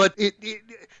 But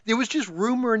there was just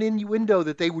rumor and innuendo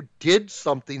that they did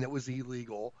something that was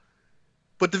illegal.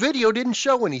 But the video didn't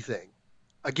show anything.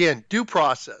 Again, due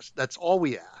process. That's all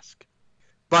we ask.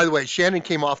 By the way, Shannon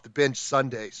came off the bench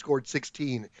Sunday, scored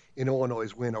 16 in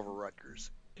Illinois' win over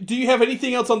Rutgers. Do you have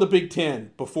anything else on the Big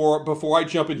Ten before I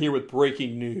jump in here with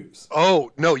breaking news?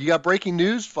 Oh, no. You got breaking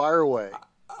news? Fire away.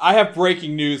 I have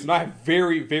breaking news, and I have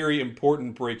very, very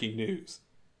important breaking news.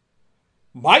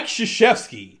 Mike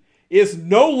Krzyzewski is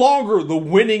no longer the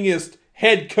winningest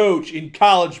head coach in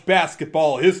college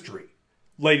basketball history,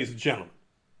 ladies and gentlemen.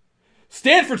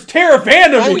 Stanford's Tara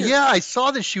Vanderveer. Oh, yeah, I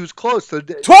saw that she was close.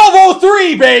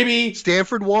 1203, baby!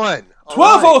 Stanford won.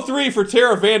 1203 for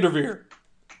Tara Vanderveer.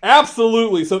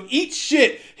 Absolutely. So eat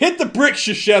shit. Hit the brick,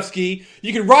 Krzyzewski.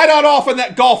 You can ride out off on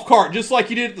that golf cart just like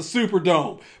you did at the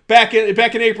Superdome back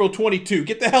in April 22.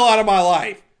 Get the hell out of my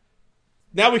life.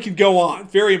 Now we can go on.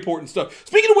 Very important stuff.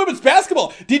 Speaking of women's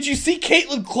basketball, did you see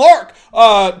Caitlin Clark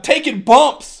taking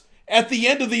bumps at the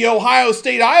end of the Ohio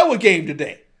State-Iowa game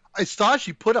today? I saw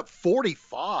she put up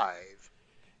 45.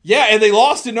 Yeah, and they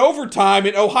lost in overtime,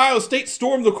 and Ohio State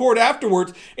stormed the court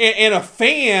afterwards, and a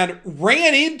fan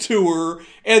ran into her,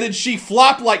 and then she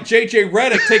flopped like J.J.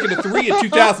 Redick taking a three in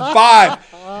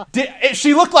 2005.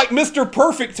 She looked like Mr.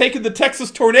 Perfect taking the Texas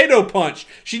tornado punch.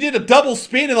 She did a double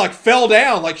spin and like fell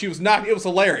down like she was knocked. It was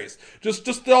hilarious.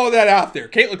 Just throw that out there.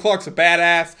 Caitlin Clark's a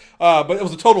badass, but it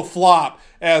was a total flop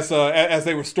as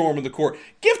they were storming the court.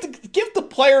 Give the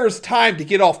players time to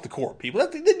get off the court, people.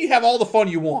 Then you have all the fun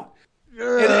you want. And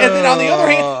then on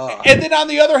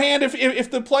the other hand,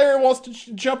 if the player wants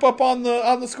to jump up on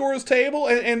the scorer's table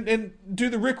and do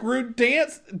the Rick Rude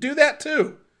dance, do that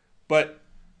too. But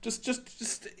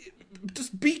just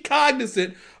be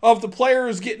cognizant of the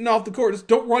players getting off the court. Just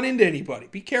don't run into anybody.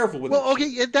 Be careful with it. Well,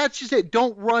 okay, that's just it.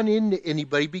 Don't run into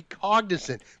anybody. Be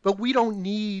cognizant. But we don't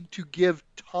need to give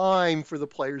time for the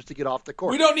players to get off the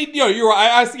court. We don't need. You're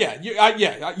right.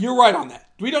 You're right on that.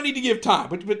 We don't need to give time.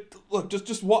 But look,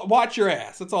 just watch your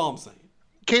ass. That's all I'm saying.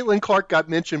 Caitlin Clark got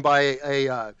mentioned by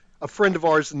a friend of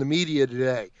ours in the media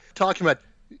today, talking about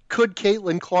could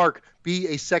Caitlin Clark be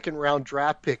a second-round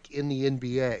draft pick in the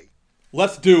NBA?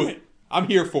 Let's do it. I'm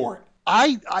here for it.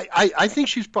 I think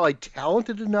she's probably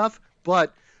talented enough,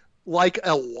 but like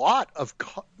a lot of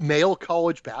male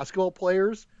college basketball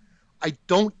players, I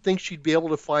don't think she'd be able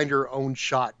to find her own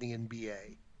shot in the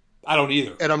NBA. I don't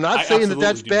either. And I'm not saying that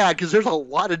that's bad, because there's a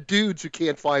lot of dudes who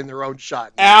can't find their own shot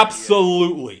in the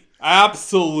NBA.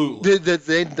 Absolutely.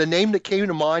 The name that came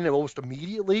to mind almost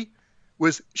immediately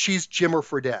was she's Jimmer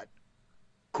Fredette.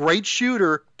 Great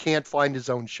shooter, can't find his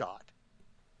own shot.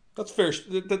 That's fair.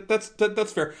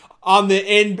 That's fair. On the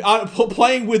end,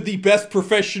 playing with the best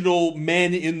professional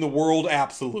men in the world,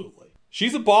 absolutely.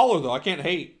 She's a baller, though. I can't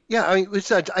hate. Yeah, I mean,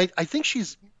 I think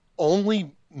she's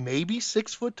only maybe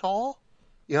 6 foot tall.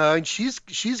 You know, and she's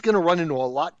going to run into a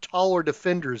lot taller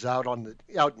defenders out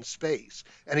in space.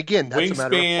 And again, that's a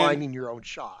matter of finding your own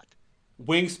shot.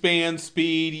 Wingspan,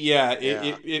 speed,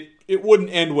 it wouldn't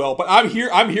end well. But I'm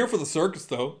here for the circus,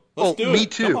 though. Let's do it. Me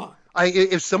too. Come on.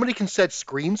 If somebody can set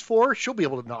screens for her, she'll be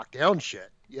able to knock down shit.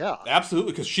 Yeah.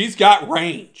 Absolutely, because she's got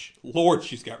range. Lord,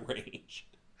 she's got range.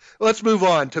 Let's move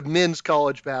on to men's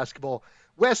college basketball.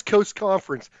 West Coast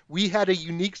Conference. We had a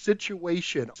unique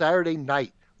situation Saturday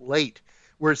night, late,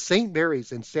 where St.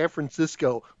 Mary's and San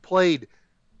Francisco played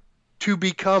to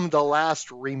become the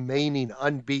last remaining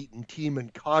unbeaten team in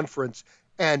conference,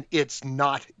 and it's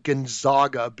not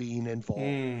Gonzaga being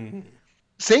involved.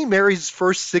 St. Mary's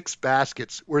first 6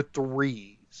 baskets were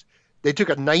threes. They took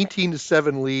a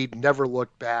 19-7 lead, never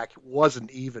looked back. It wasn't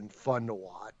even fun to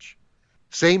watch.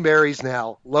 St. Mary's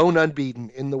now lone unbeaten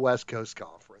in the West Coast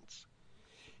Conference.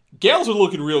 Gales are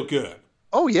looking real good.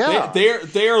 Oh yeah,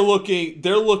 they're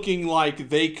looking like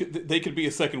they could be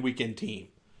a second weekend team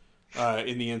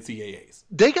in the NCAAs.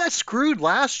 They got screwed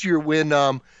last year when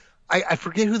I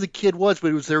forget who the kid was,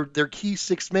 but it was their key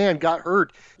 6th man got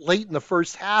hurt late in the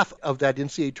first half of that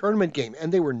NCAA tournament game,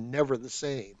 and they were never the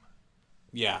same.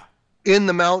 Yeah. In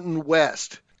the Mountain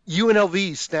West,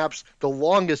 UNLV snaps the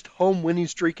longest home winning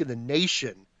streak in the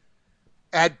nation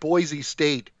at Boise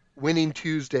State, winning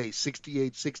Tuesday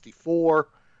 68-64.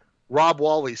 Rob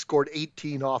Wally scored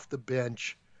 18 off the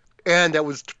bench, and that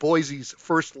was Boise's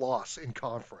first loss in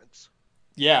conference.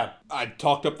 Yeah, I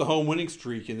talked up the home winning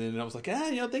streak, and then I was like,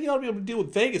 they ought to be able to deal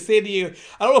with Vegas, San Diego.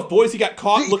 I don't know if Boise got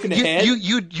caught looking ahead.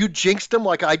 You jinxed them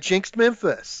like I jinxed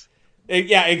Memphis.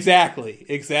 Yeah, exactly.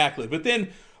 But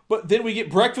then we get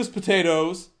breakfast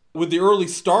potatoes with the early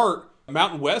start.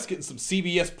 Mountain West getting some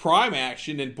CBS Prime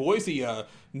action, and Boise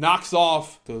knocks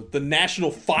off the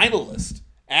national finalist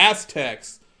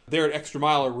Aztecs there at Extra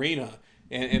Mile Arena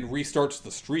and restarts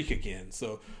the streak again.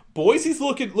 So Boise's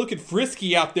looking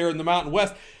frisky out there in the Mountain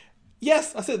West.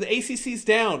 Yes, I said the ACC's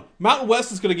down. Mountain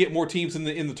West is going to get more teams in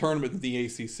the tournament than the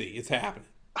ACC. It's happening.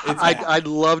 I'd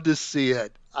love to see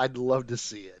it.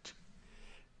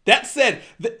 That said,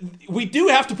 we do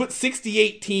have to put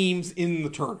 68 teams in the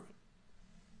tournament.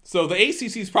 So the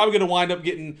ACC is probably going to wind up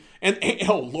getting, and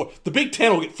oh Lord, the Big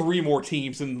Ten will get 3 more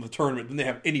teams in the tournament than they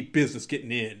have any business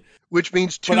getting in. Which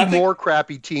means 2 more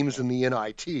crappy teams in the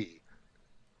NIT.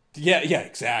 Yeah,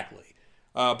 exactly.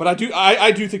 But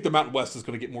I do think the Mountain West is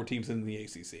going to get more teams in the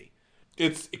ACC.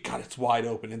 It's wide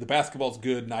open, and the basketball's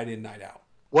good night in, night out.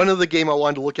 One other game I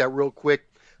wanted to look at real quick,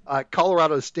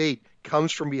 Colorado State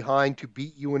comes from behind to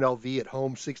beat UNLV at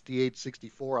home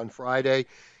 68-64 on Friday.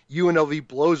 UNLV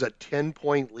blows a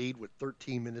 10-point lead with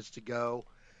 13 minutes to go.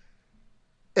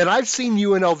 And I've seen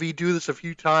UNLV do this a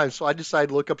few times, so I decided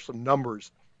to look up some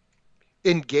numbers.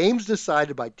 In games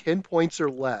decided by 10 points or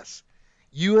less,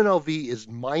 UNLV is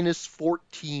minus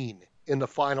 14 in the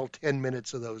final 10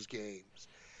 minutes of those games.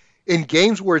 In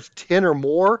games where it's 10 or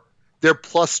more, they're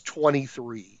plus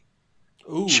 23.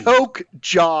 Ooh, Choke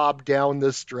job down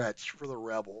the stretch for the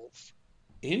Rebels.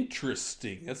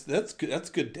 interesting. That's good. That's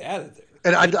good data there.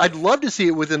 And I'd love to see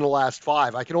it within the last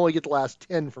 5. I can only get the last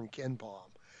 10 from Ken Palm.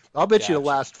 I'll bet you the Gotcha.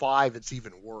 last 5 it's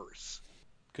even worse.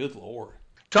 Good Lord.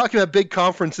 Talking about big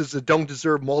conferences that don't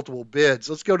deserve multiple bids,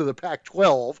 let's go to the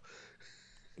Pac-12.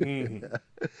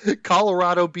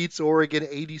 Colorado beats Oregon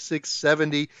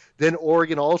 86-70. Then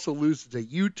Oregon also loses to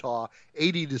Utah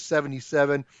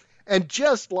 80-77. And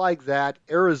just like that,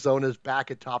 Arizona's back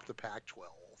atop the Pac-12.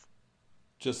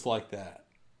 Just like that.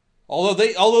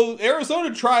 Although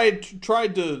Arizona tried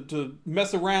to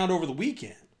mess around over the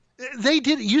weekend. They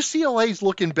did. UCLA's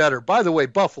looking better. By the way,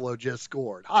 Buffalo just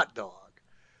scored. Hot dog.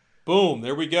 Boom,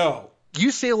 there we go.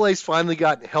 UCLA's finally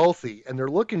gotten healthy, and they're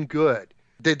looking good.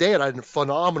 They had a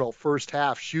phenomenal first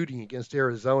half shooting against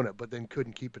Arizona, but then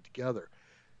couldn't keep it together.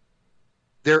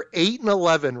 They're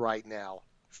 8-11 right now,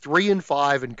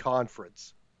 3-5 in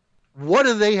conference. What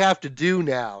do they have to do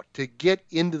now to get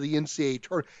into the NCAA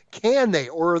tournament? Can they,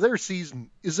 or is their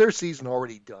season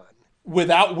already done?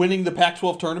 Without winning the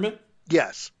Pac-12 tournament,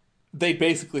 Yes. they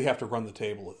basically have to run the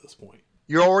table at this point.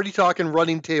 You're already talking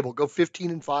running table. Go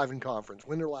 15-5 in conference.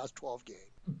 Win their last 12 games.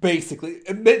 Basically,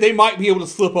 they might be able to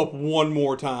slip up one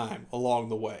more time along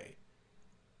the way.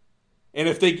 And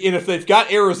if they've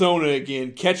got Arizona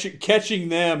again, catching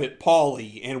them at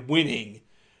Pauley and winning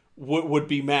would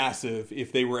be massive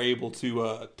if they were able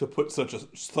to put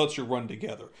such a run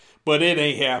together. But it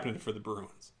ain't happening for the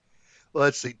Bruins.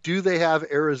 Let's see. Do they have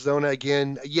Arizona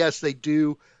again? Yes, they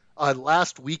do.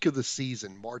 Last week of the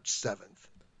season, March 7th.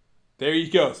 There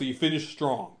you go. So you finish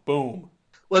strong. Boom.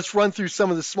 Let's run through some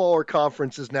of the smaller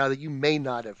conferences now that you may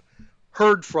not have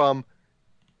heard from.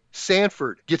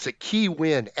 Sanford gets a key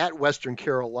win at Western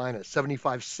Carolina,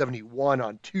 75-71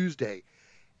 on Tuesday.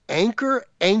 Anchor,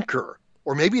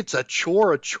 or maybe it's a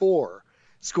chore,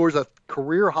 scores a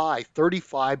career-high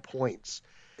 35 points.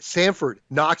 Sanford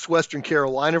knocks Western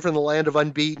Carolina from the land of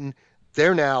unbeaten.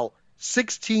 They're now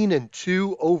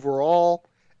 16-2 overall,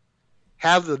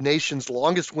 have the nation's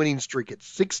longest winning streak at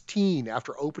 16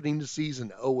 after opening the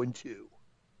season 0-2.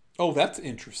 Oh, that's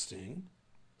interesting.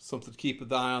 Something to keep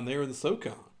an eye on there in the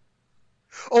SoCon.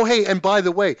 Oh, hey, and by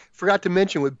the way, forgot to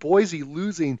mention, with Boise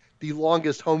losing the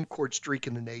longest home court streak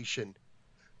in the nation,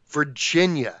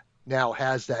 Virginia now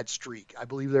has that streak. I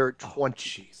believe they're at 20. Oh,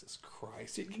 Jesus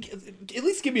Christ. At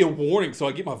least give me a warning so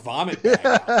I get my vomit back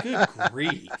out. Good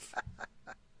grief.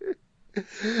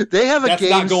 They have a That's game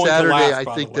not going to Saturday, last, I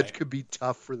by think, the way. that could be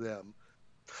tough for them.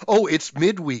 Oh, it's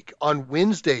midweek. On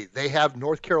Wednesday, they have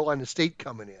North Carolina State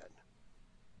coming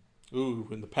in. Ooh,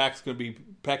 and the Pac's gonna be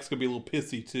a little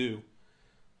pissy too.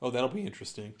 Oh, that'll be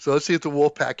interesting. So let's see if the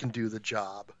Wolfpack can do the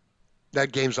job.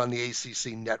 That game's on the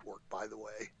ACC network, by the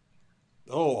way.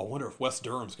 Oh, I wonder if West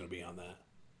Durham's gonna be on that.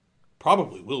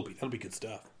 Probably will be. That'll be good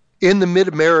stuff. In the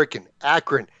Mid-American,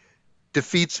 Akron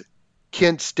defeats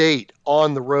Kent State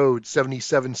on the road,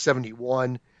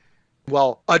 77-71.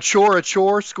 Well,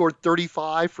 Achor scored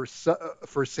 35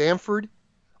 for Sanford.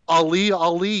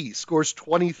 Ali scores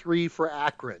 23 for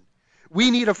Akron. We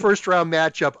need a first-round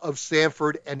matchup of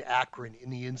Sanford and Akron in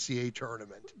the NCAA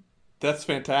tournament. That's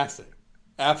fantastic.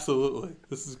 Absolutely.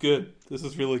 This is good. This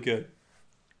is really good.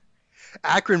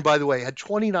 Akron, by the way, had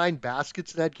 29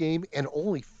 baskets in that game and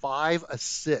only 5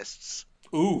 assists.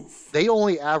 Oof. They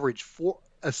only averaged 4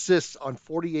 assists on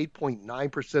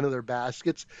 48.9% of their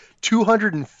baskets,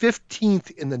 215th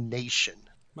in the nation.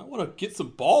 Might want to get some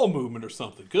ball movement or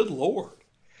something. Good Lord.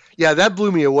 Yeah, that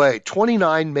blew me away.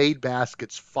 29 made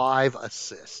baskets, 5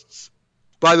 assists.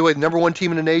 By the way, the number one team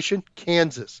in the nation,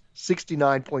 Kansas,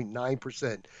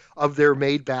 69.9% of their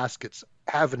made baskets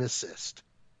have an assist.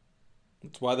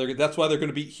 That's why they're going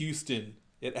to beat Houston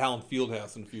at Allen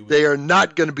Fieldhouse in a few weeks. They are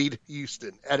not going to beat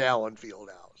Houston at Allen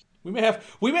Fieldhouse. We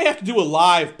may have to do a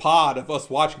live pod of us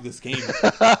watching this game.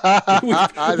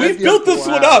 We've built this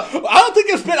one up. I don't think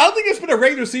it's been a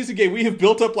regular season game we have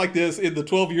built up like this in the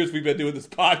 12 years we've been doing this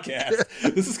podcast.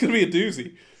 This is going to be a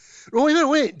doozy.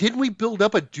 Wait. Didn't we build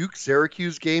up a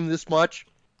Duke-Syracuse game this much?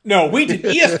 No, we did.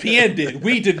 ESPN did.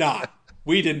 We did not.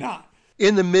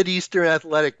 In the Mideastern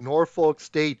Athletic, Norfolk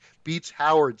State beats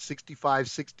Howard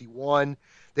 65-61.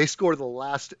 They scored the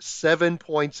last 7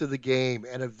 points of the game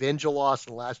and avenge a loss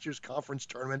in last year's conference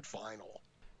tournament final.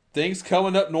 Things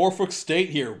coming up Norfolk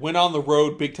State here. Went on the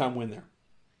road, big time win there.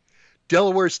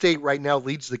 Delaware State right now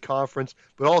leads the conference,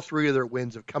 but all three of their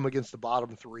wins have come against the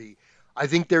bottom three. I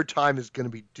think their time is going to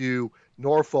be due.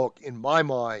 Norfolk, in my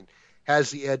mind,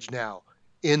 has the edge now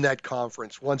in that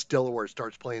conference once Delaware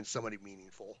starts playing somebody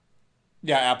meaningful.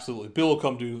 Yeah, absolutely. Bill will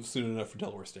come due soon enough for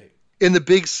Delaware State. In the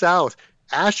Big South,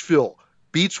 Asheville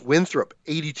beats Winthrop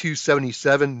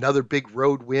 82-77, another big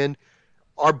road win.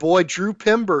 Our boy Drew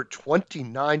Pember,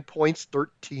 29 points,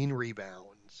 13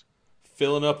 rebounds.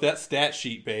 Filling up that stat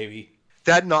sheet, baby.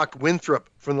 That knocked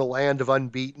Winthrop from the land of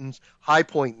unbeatens. High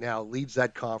Point now leads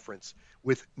that conference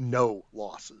with no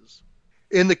losses.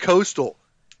 In the Coastal,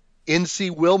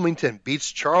 NC Wilmington beats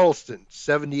Charleston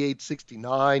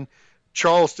 78-69.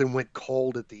 Charleston went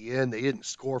cold at the end. They didn't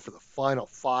score for the final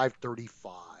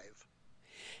 5:35.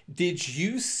 Did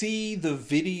you see the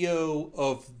video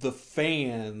of the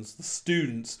fans, the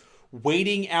students,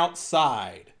 waiting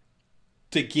outside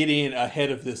to get in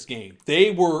ahead of this game? They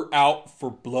were out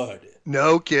for blood.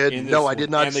 No, kid. No, I did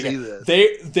not see this.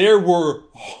 There were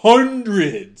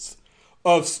hundreds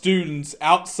of students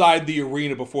outside the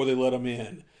arena before they let them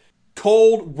in.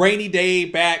 Cold, rainy day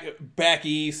back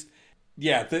east.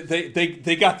 Yeah,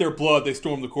 they got their blood. They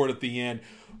stormed the court at the end.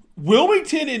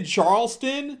 Wilmington and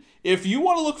Charleston, if you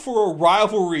want to look for a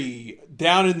rivalry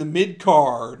down in the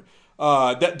mid-card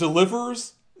that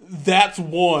delivers, that's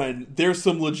one. There's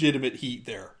some legitimate heat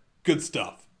there. Good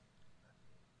stuff.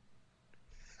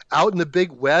 Out in the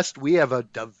Big West, we have a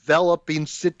developing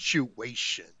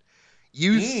situation.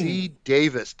 UC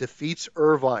Davis defeats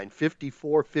Irvine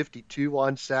 54-52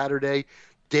 on Saturday.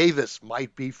 Davis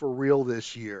might be for real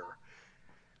this year.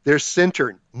 Their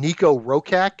center, Nico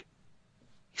Rokak,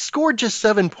 he scored just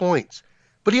 7 points,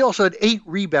 but he also had 8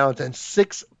 rebounds and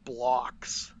 6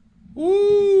 blocks.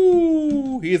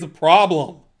 Ooh, he is a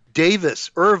problem.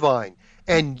 Davis, Irvine,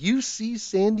 and UC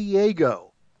San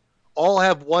Diego all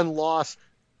have one loss.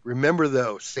 Remember,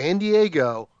 though, San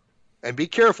Diego, and be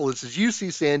careful, this is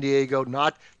UC San Diego,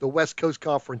 not the West Coast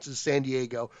Conference's San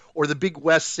Diego or the Big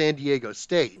West San Diego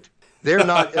State. They're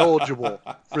not eligible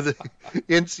for the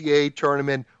NCAA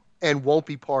tournament and won't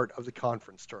be part of the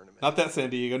conference tournament. Not that San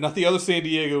Diego, not the other San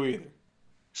Diego either.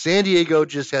 San Diego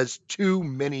just has too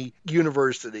many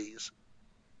universities.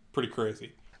 Pretty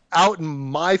crazy. Out in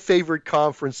my favorite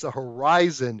conference, the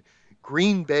Horizon,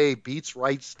 Green Bay beats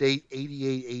Wright State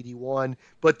 88-81,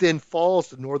 but then falls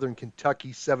to Northern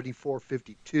Kentucky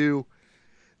 74-52.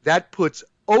 That puts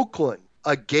Oakland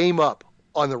a game up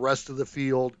on the rest of the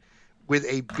field with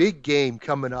a big game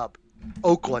coming up,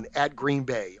 Oakland at Green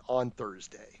Bay on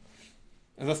Thursday.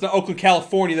 And that's not Oakland,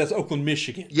 California. That's Oakland,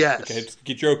 Michigan. Yes. Okay, just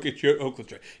get your Oakland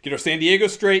straight. Get our San Diego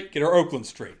straight. Get our Oakland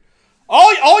straight.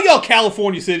 All y'all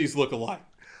California cities look alike.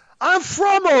 I'm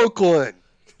from Oakland.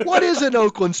 What is an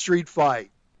Oakland street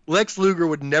fight? Lex Luger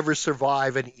would never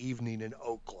survive an evening in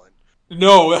Oakland.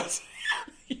 No, that's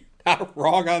you're not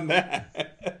wrong on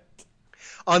that.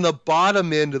 On the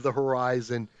bottom end of the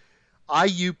Horizon,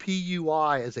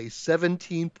 IUPUI is a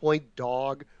 17-point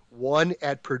dog, won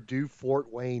at Purdue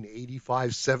Fort Wayne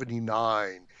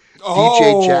 85-79.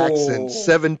 DJ Jackson,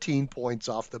 17 points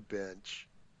off the bench.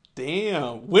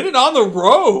 Damn, winning on the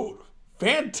road.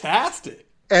 Fantastic.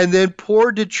 And then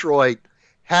poor Detroit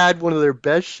had one of their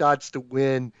best shots to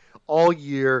win all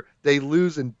year. They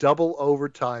lose in double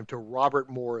overtime to Robert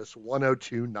Morris,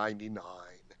 102-99.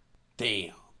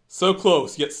 Damn. So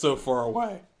close, yet so far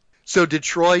away. So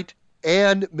Detroit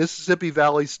and Mississippi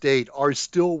Valley State are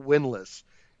still winless.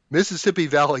 Mississippi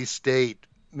Valley State,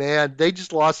 man, they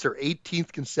just lost their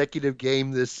 18th consecutive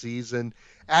game this season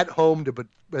at home to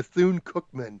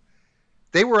Bethune-Cookman.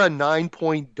 They were a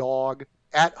 9-point dog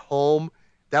at home.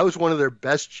 That was one of their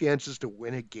best chances to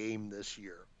win a game this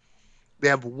year. They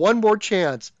have one more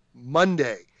chance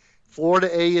Monday. Florida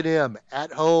A&M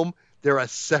at home. They're a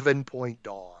 7-point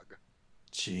dog.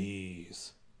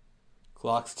 Jeez.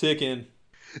 Clock's ticking.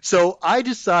 So I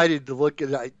decided to look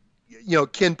at,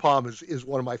 Ken Palm is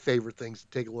one of my favorite things to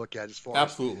take a look at as far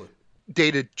as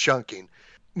data chunking.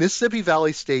 Mississippi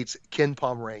Valley State's Ken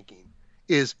Palm ranking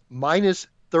is minus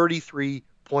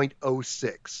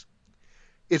 33.06.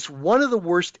 It's one of the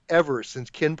worst ever since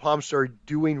Ken Palm started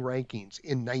doing rankings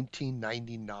in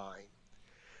 1999.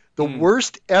 The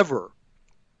worst ever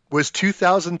was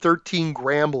 2013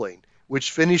 Grambling,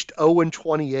 which finished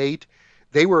 0-28.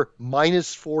 They were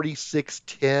minus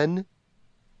 46.10,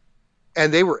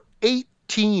 and they were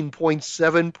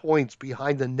 18.7 points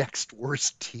behind the next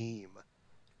worst team.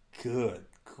 Good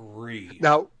grief.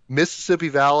 Now, Mississippi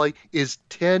Valley is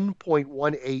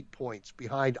 10.18 points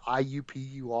behind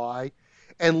IUPUI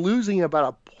and losing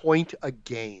about a point a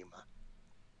game.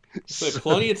 So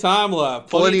plenty of time left.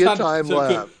 Plenty of time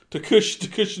left. To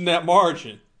cushion that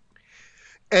margin.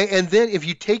 And then if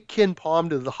you take Ken Palm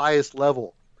to the highest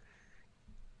level,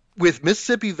 with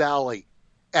Mississippi Valley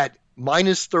at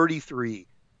minus 33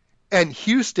 and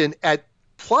Houston at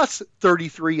plus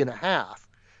 33 and a half,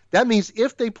 that means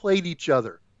if they played each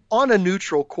other on a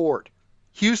neutral court,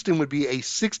 Houston would be a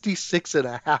 66 and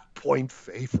a half point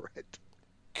favorite.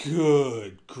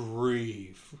 Good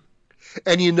grief.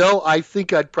 And I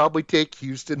think I'd probably take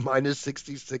Houston minus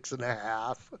 66 and a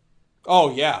half.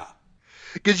 Oh, yeah.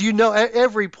 Because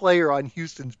every player on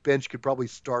Houston's bench could probably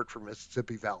start for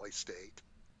Mississippi Valley State.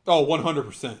 Oh,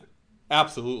 100%.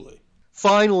 Absolutely.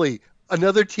 Finally,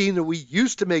 another team that we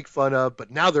used to make fun of,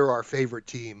 but now they're our favorite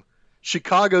team.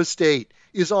 Chicago State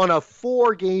is on a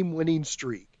 4-game winning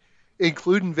streak,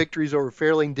 including victories over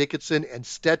Fairleigh Dickinson and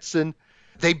Stetson.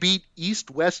 They beat East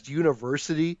West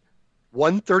University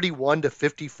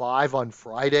 131-55 on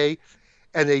Friday,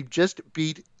 and they just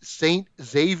beat St.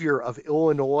 Xavier of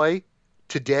Illinois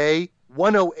today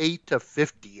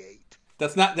 108-58.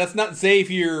 That's not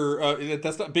Xavier.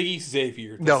 That's not Big East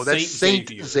Xavier. No, that's St.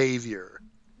 Xavier.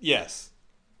 Yes.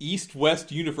 East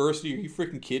West University. Are you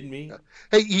freaking kidding me?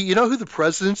 Hey, you know who the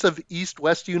presidents of East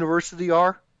West University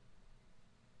are?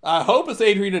 I hope it's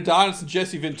Adrian Adonis and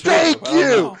Jesse Ventura. Thank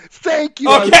you. Thank you.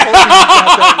 Okay. I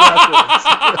was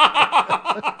hoping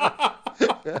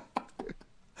you got that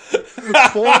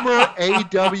reference. Former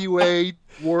AWA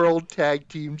World Tag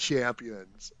Team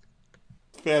Champions.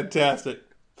 Fantastic.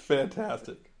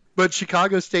 But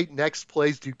Chicago State next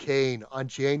plays Duquesne on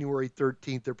January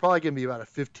 13th. They're probably going to be about a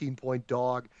 15-point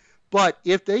dog. But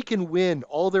if they can win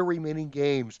all their remaining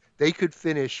games, they could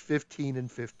finish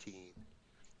 15-15.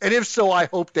 And if so, I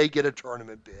hope they get a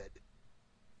tournament bid.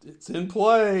 It's in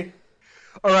play.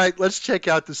 All right, let's check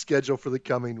out the schedule for the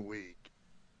coming week.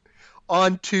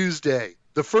 On Tuesday,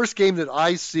 the first game that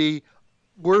I see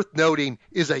worth noting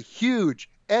is a huge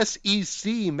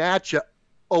SEC matchup.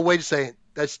 Oh, wait a second.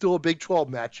 That's still a Big 12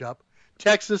 matchup.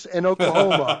 Texas and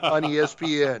Oklahoma on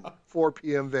ESPN, 4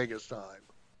 p.m. Vegas time.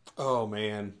 Oh,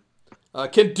 man.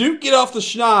 Can Duke get off the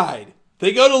schneid?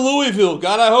 They go to Louisville.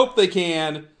 God, I hope they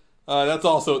can. That's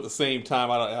also at the same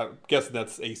time. I'm guessing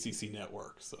that's ACC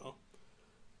Network. So,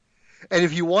 and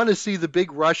if you want to see the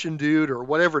big Russian dude or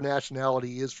whatever nationality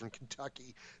he is from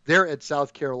Kentucky, they're at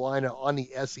South Carolina on the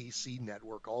SEC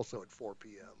Network, also at 4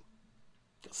 p.m.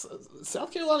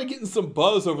 South Carolina getting some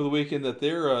buzz over the weekend that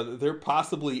they're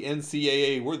possibly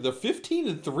NCAA. They're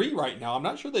 15-3 right now. I'm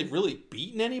not sure they've really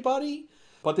beaten anybody,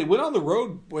 but they went on the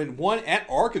road and won at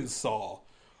Arkansas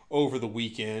over the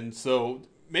weekend. So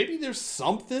maybe there's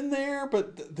something there,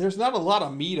 but there's not a lot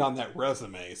of meat on that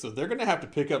resume. So they're going to have to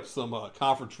pick up some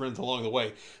conference wins along the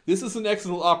way. This is an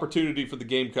excellent opportunity for the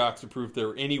Gamecocks to prove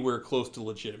they're anywhere close to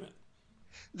legitimate.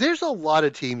 There's a lot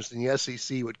of teams in the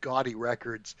SEC with gaudy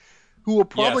records who will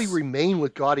probably remain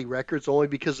with gaudy records only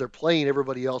because they're playing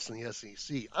everybody else in the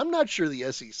SEC. I'm not sure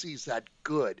the SEC is that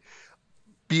good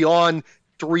beyond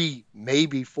 3,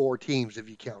 maybe 4 teams if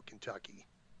you count Kentucky.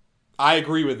 I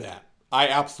agree with that. I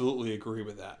absolutely agree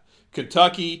with that.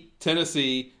 Kentucky,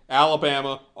 Tennessee,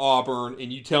 Alabama, Auburn,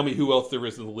 and you tell me who else there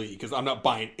is in the league because I'm not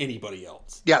buying anybody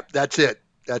else. Yeah, that's it.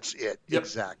 Yep.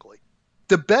 Exactly.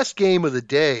 The best game of the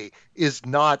day is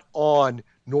not on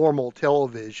normal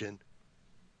television.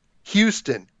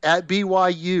 Houston at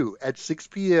BYU at 6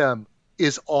 p.m.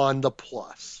 is on the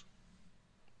Plus.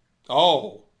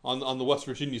 Oh, on the West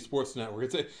Virginia Sports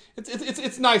Network.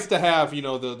 It's nice to have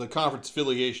the conference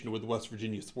affiliation with the West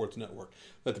Virginia Sports Network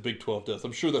that the Big 12 does.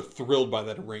 I'm sure they're thrilled by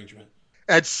that arrangement.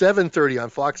 At 7:30 on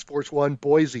Fox Sports 1,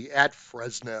 Boise at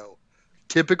Fresno.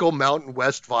 Typical Mountain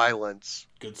West violence.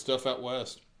 Good stuff out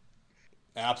west.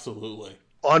 Absolutely.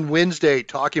 On Wednesday,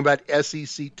 talking about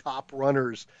SEC top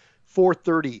runners,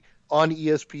 4:30 on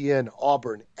ESPN,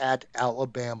 Auburn at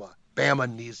Alabama. Bama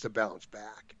needs to bounce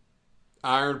back.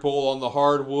 Iron Bowl on the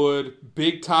hardwood.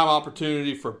 Big time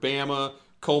opportunity for Bama.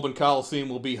 Coleman Coliseum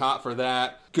will be hot for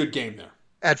that. Good game there.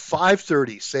 At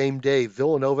 5:30, same day,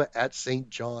 Villanova at St.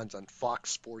 John's on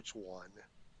Fox Sports 1.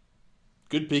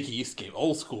 Good Big East game.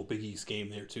 Old school Big East game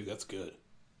there, too. That's good.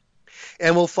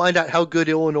 And we'll find out how good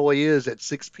Illinois is at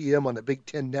 6 p.m. on the Big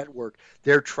Ten Network.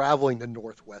 They're traveling to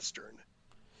Northwestern.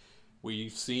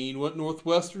 We've seen what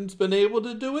Northwestern's been able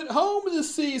to do at home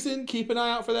this season. Keep an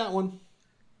eye out for that one.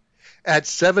 At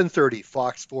 7:30,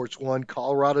 Fox Sports 1,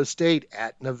 Colorado State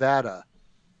at Nevada.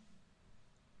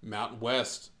 Mountain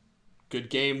West. Good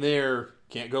game there.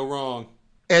 Can't go wrong.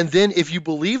 And then if you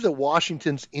believe that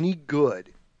Washington's any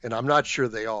good, and I'm not sure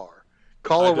they are,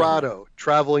 Colorado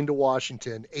traveling to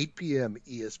Washington, 8 p.m.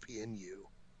 ESPNU.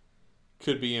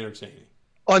 Could be entertaining.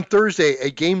 On Thursday, a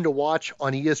game to watch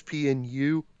on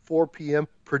ESPNU, 4 p.m.,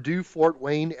 Purdue Fort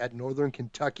Wayne at Northern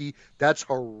Kentucky. That's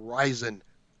Horizon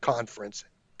Conference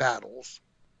battles.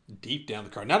 Deep down the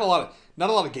card. Not a lot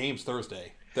of games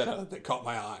Thursday that caught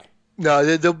my eye,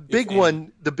 No, the if big any.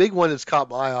 one, the big one that's caught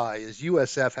my eye is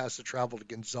USF has to travel to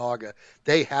Gonzaga.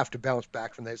 They have to bounce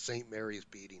back from that St. Mary's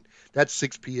beating. That's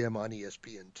 6 p.m. on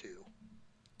ESPN2.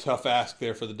 Tough ask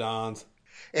there for the Dons.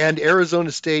 And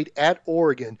Arizona State at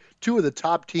Oregon, two of the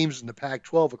top teams in the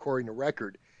Pac-12 according to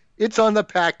record. It's on the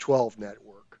Pac-12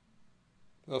 network.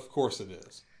 Of course it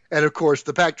is. And of course,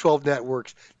 the Pac-12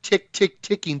 network's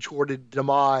ticking toward a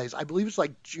demise. I believe it's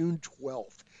like June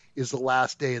 12th is the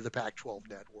last day of the Pac-12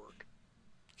 network.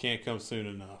 Can't come soon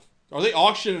enough. Are they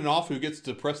auctioning off who gets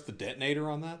to press the detonator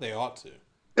on that? They ought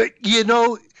to. You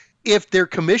know, if their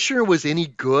commissioner was any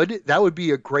good, that would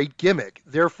be a great gimmick.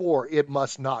 Therefore, it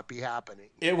must not be happening.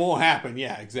 It won't happen.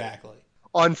 Yeah, exactly.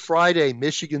 On Friday,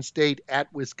 Michigan State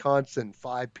at Wisconsin,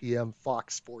 5 p.m.,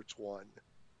 Fox Sports 1.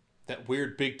 That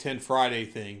weird Big Ten Friday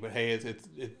thing, but hey,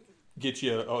 it gets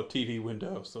you a TV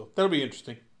window, so that'll be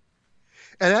interesting.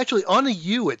 And actually, on the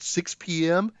U at 6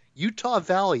 p.m., Utah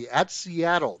Valley at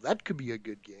Seattle. That could be a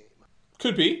good game.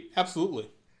 Could be, absolutely.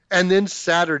 And then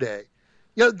Saturday.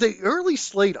 You know, the early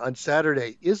slate on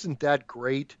Saturday isn't that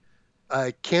great.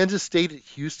 Kansas State at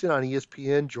Houston on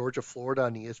ESPN, Georgia, Florida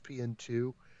on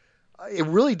ESPN2. It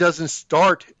really doesn't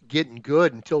start getting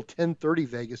good until 10:30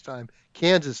 Vegas time.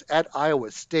 Kansas at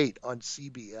Iowa State on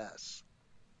CBS.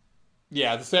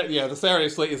 Yeah, the Saturday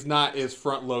slate is not as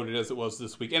front loaded as it was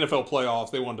this week. NFL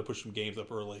playoffs, they wanted to push some games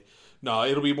up early. No,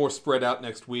 it'll be more spread out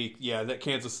next week. Yeah, that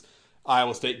Kansas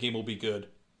Iowa State game will be good.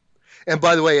 And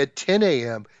by the way, at 10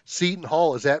 a.m., Seton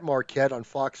Hall is at Marquette on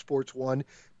Fox Sports 1.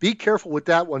 Be careful with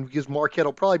that one because Marquette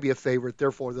will probably be a favorite,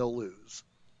 therefore they'll lose.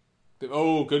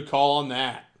 Oh, good call on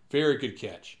that. Very good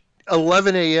catch.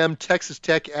 11 a.m., Texas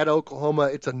Tech at Oklahoma.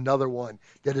 It's another one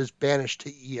that is banished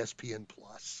to ESPN+.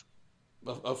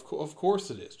 Of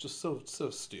course it is. Just so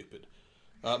stupid.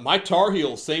 My Tar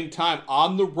Heels, same time,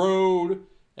 on the road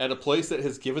at a place that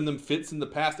has given them fits in the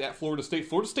past at Florida State.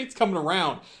 Florida State's coming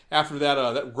around after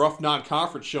that rough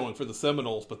non-conference showing for the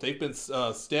Seminoles, but they've been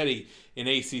steady in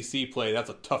ACC play. That's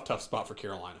a tough spot for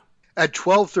Carolina. At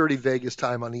 12:30 Vegas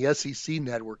time on the SEC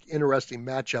network, interesting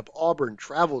matchup. Auburn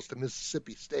travels to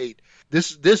Mississippi State.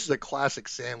 This is a classic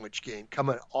sandwich game.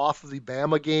 Coming off of the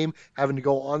Bama game, having to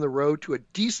go on the road to a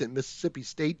decent Mississippi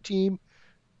State team,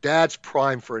 that's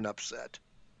prime for an upset.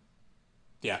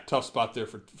 Yeah, tough spot there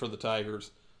for the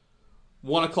Tigers.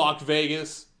 1 o'clock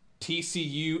Vegas,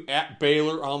 TCU at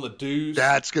Baylor on the Deuce.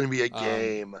 That's going to be a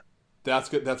game. That's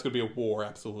good. That's going to be a war,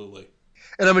 absolutely.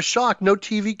 And I'm shocked, no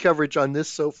TV coverage on this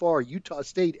so far. Utah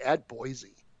State at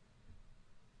Boise.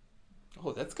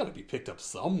 Oh, that's got to be picked up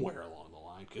somewhere along the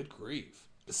line. Good grief.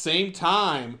 Same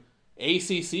time,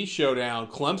 ACC showdown.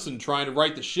 Clemson trying to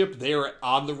right the ship there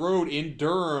on the road in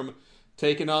Durham,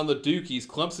 taking on the Dukies.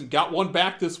 Clemson got one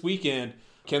back this weekend.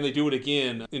 Can they do it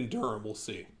again in Durham? We'll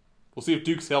see. We'll see if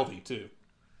Duke's healthy, too.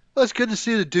 Well, it's good to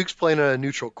see the Dukes playing on a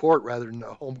neutral court rather than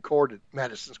a home court at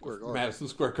Madison Square Garden. Madison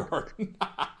Square Garden.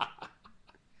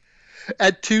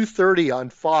 At 2:30 on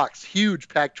Fox, huge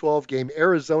Pac-12 game,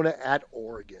 Arizona at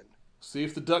Oregon. See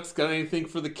if the Ducks got anything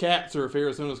for the Cats or if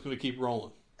Arizona's going to keep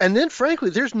rolling. And then, frankly,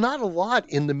 there's not a lot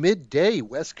in the midday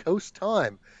West Coast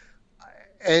time.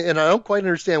 And I don't quite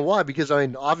understand why, because, I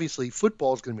mean, obviously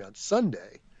football is going to be on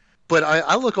Sunday. But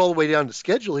I look all the way down the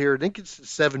schedule here, and it gets to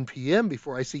 7 p.m.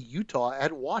 before I see Utah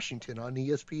at Washington on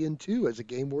ESPN2 as a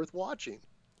game worth watching.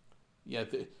 Yeah,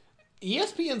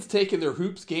 ESPN's taking their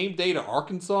Hoops game day to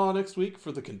Arkansas next week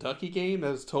for the Kentucky game.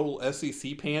 That is total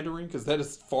SEC pandering because that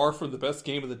is far from the best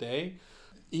game of the day.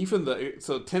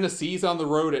 So Tennessee's on the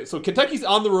road so Kentucky's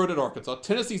on the road at Arkansas.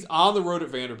 Tennessee's on the road at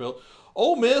Vanderbilt.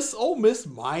 Ole Miss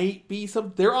might be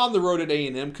they're on the road at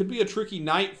A&M. Could be a tricky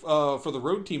night for the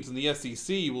road teams in the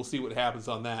SEC. We'll see what happens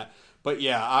on that. But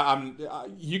yeah,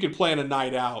 you can plan a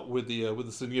night out with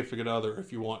the significant other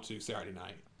if you want to Saturday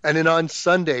night. And then on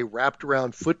Sunday, wrapped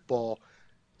around football,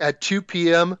 at 2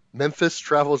 p.m., Memphis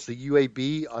travels to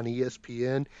UAB on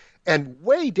ESPN. And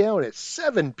way down at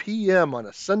 7 p.m. on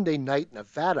a Sunday night,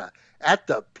 Nevada, at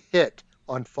the Pit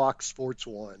on Fox Sports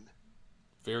 1.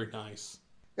 Very nice.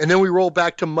 And then we roll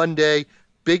back to Monday,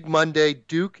 Big Monday,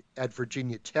 Duke at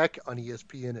Virginia Tech on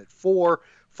ESPN at 4,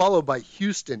 followed by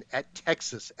Houston at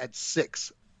Texas at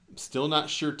 6. I'm still not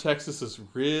sure Texas is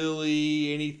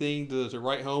really anything to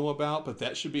write home about, but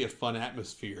that should be a fun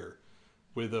atmosphere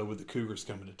with the Cougars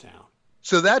coming to town.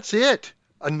 So that's it.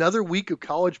 Another week of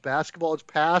college basketball has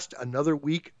passed. Another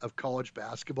week of college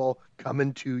basketball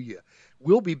coming to you.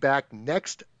 We'll be back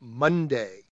next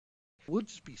Monday. We'll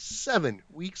just be 7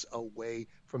 weeks away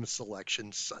from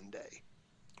Selection Sunday.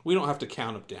 We don't have to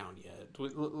count them down yet.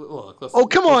 Look, Oh,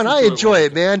 come on. I enjoy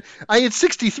it, man. man. It's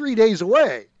 63 days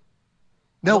away.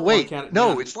 No, wait. No,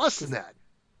 down. it's less than that.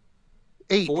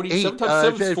 8, 7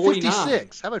 times 7 is 49.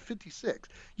 56. How about 56?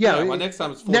 Yeah, my next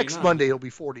time it's 49. Next Monday it'll be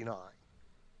 49.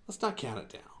 Let's not count it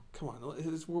down. Come on,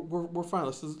 we're fine.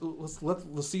 Let's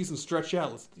let the season stretch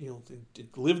out. Let's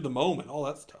live the moment, all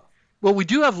that stuff. Well, we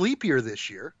do have leap year this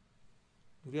year.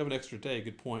 We do have an extra day.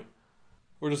 Good point.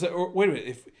 Or does that? Or wait a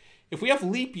minute. If we have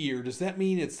leap year, does that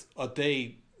mean it's a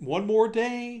day, one more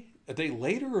day, a day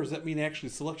later, or does that mean actually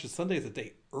Selection Sunday is a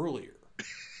day earlier?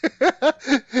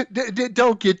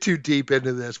 Don't get too deep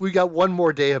into this. We got one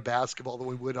more day of basketball than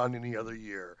we would on any other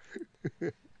year.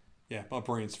 Yeah, my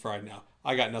brain's fried now.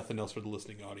 I got nothing else for the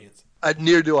listening audience.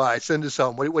 Near do I. Send us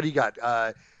home. What do you got?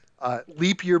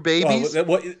 Leap year babies?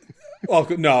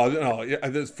 No.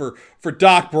 That's for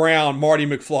Doc Brown, Marty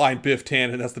McFly, and Biff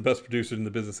Tannen. That's the best producer in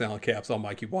the business. Alan Caps. I'm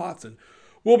Mikey Watson.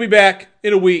 We'll be back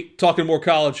in a week talking more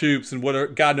college hoops and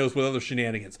God knows what other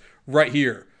shenanigans right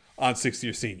here on 6th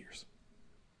Year Seniors.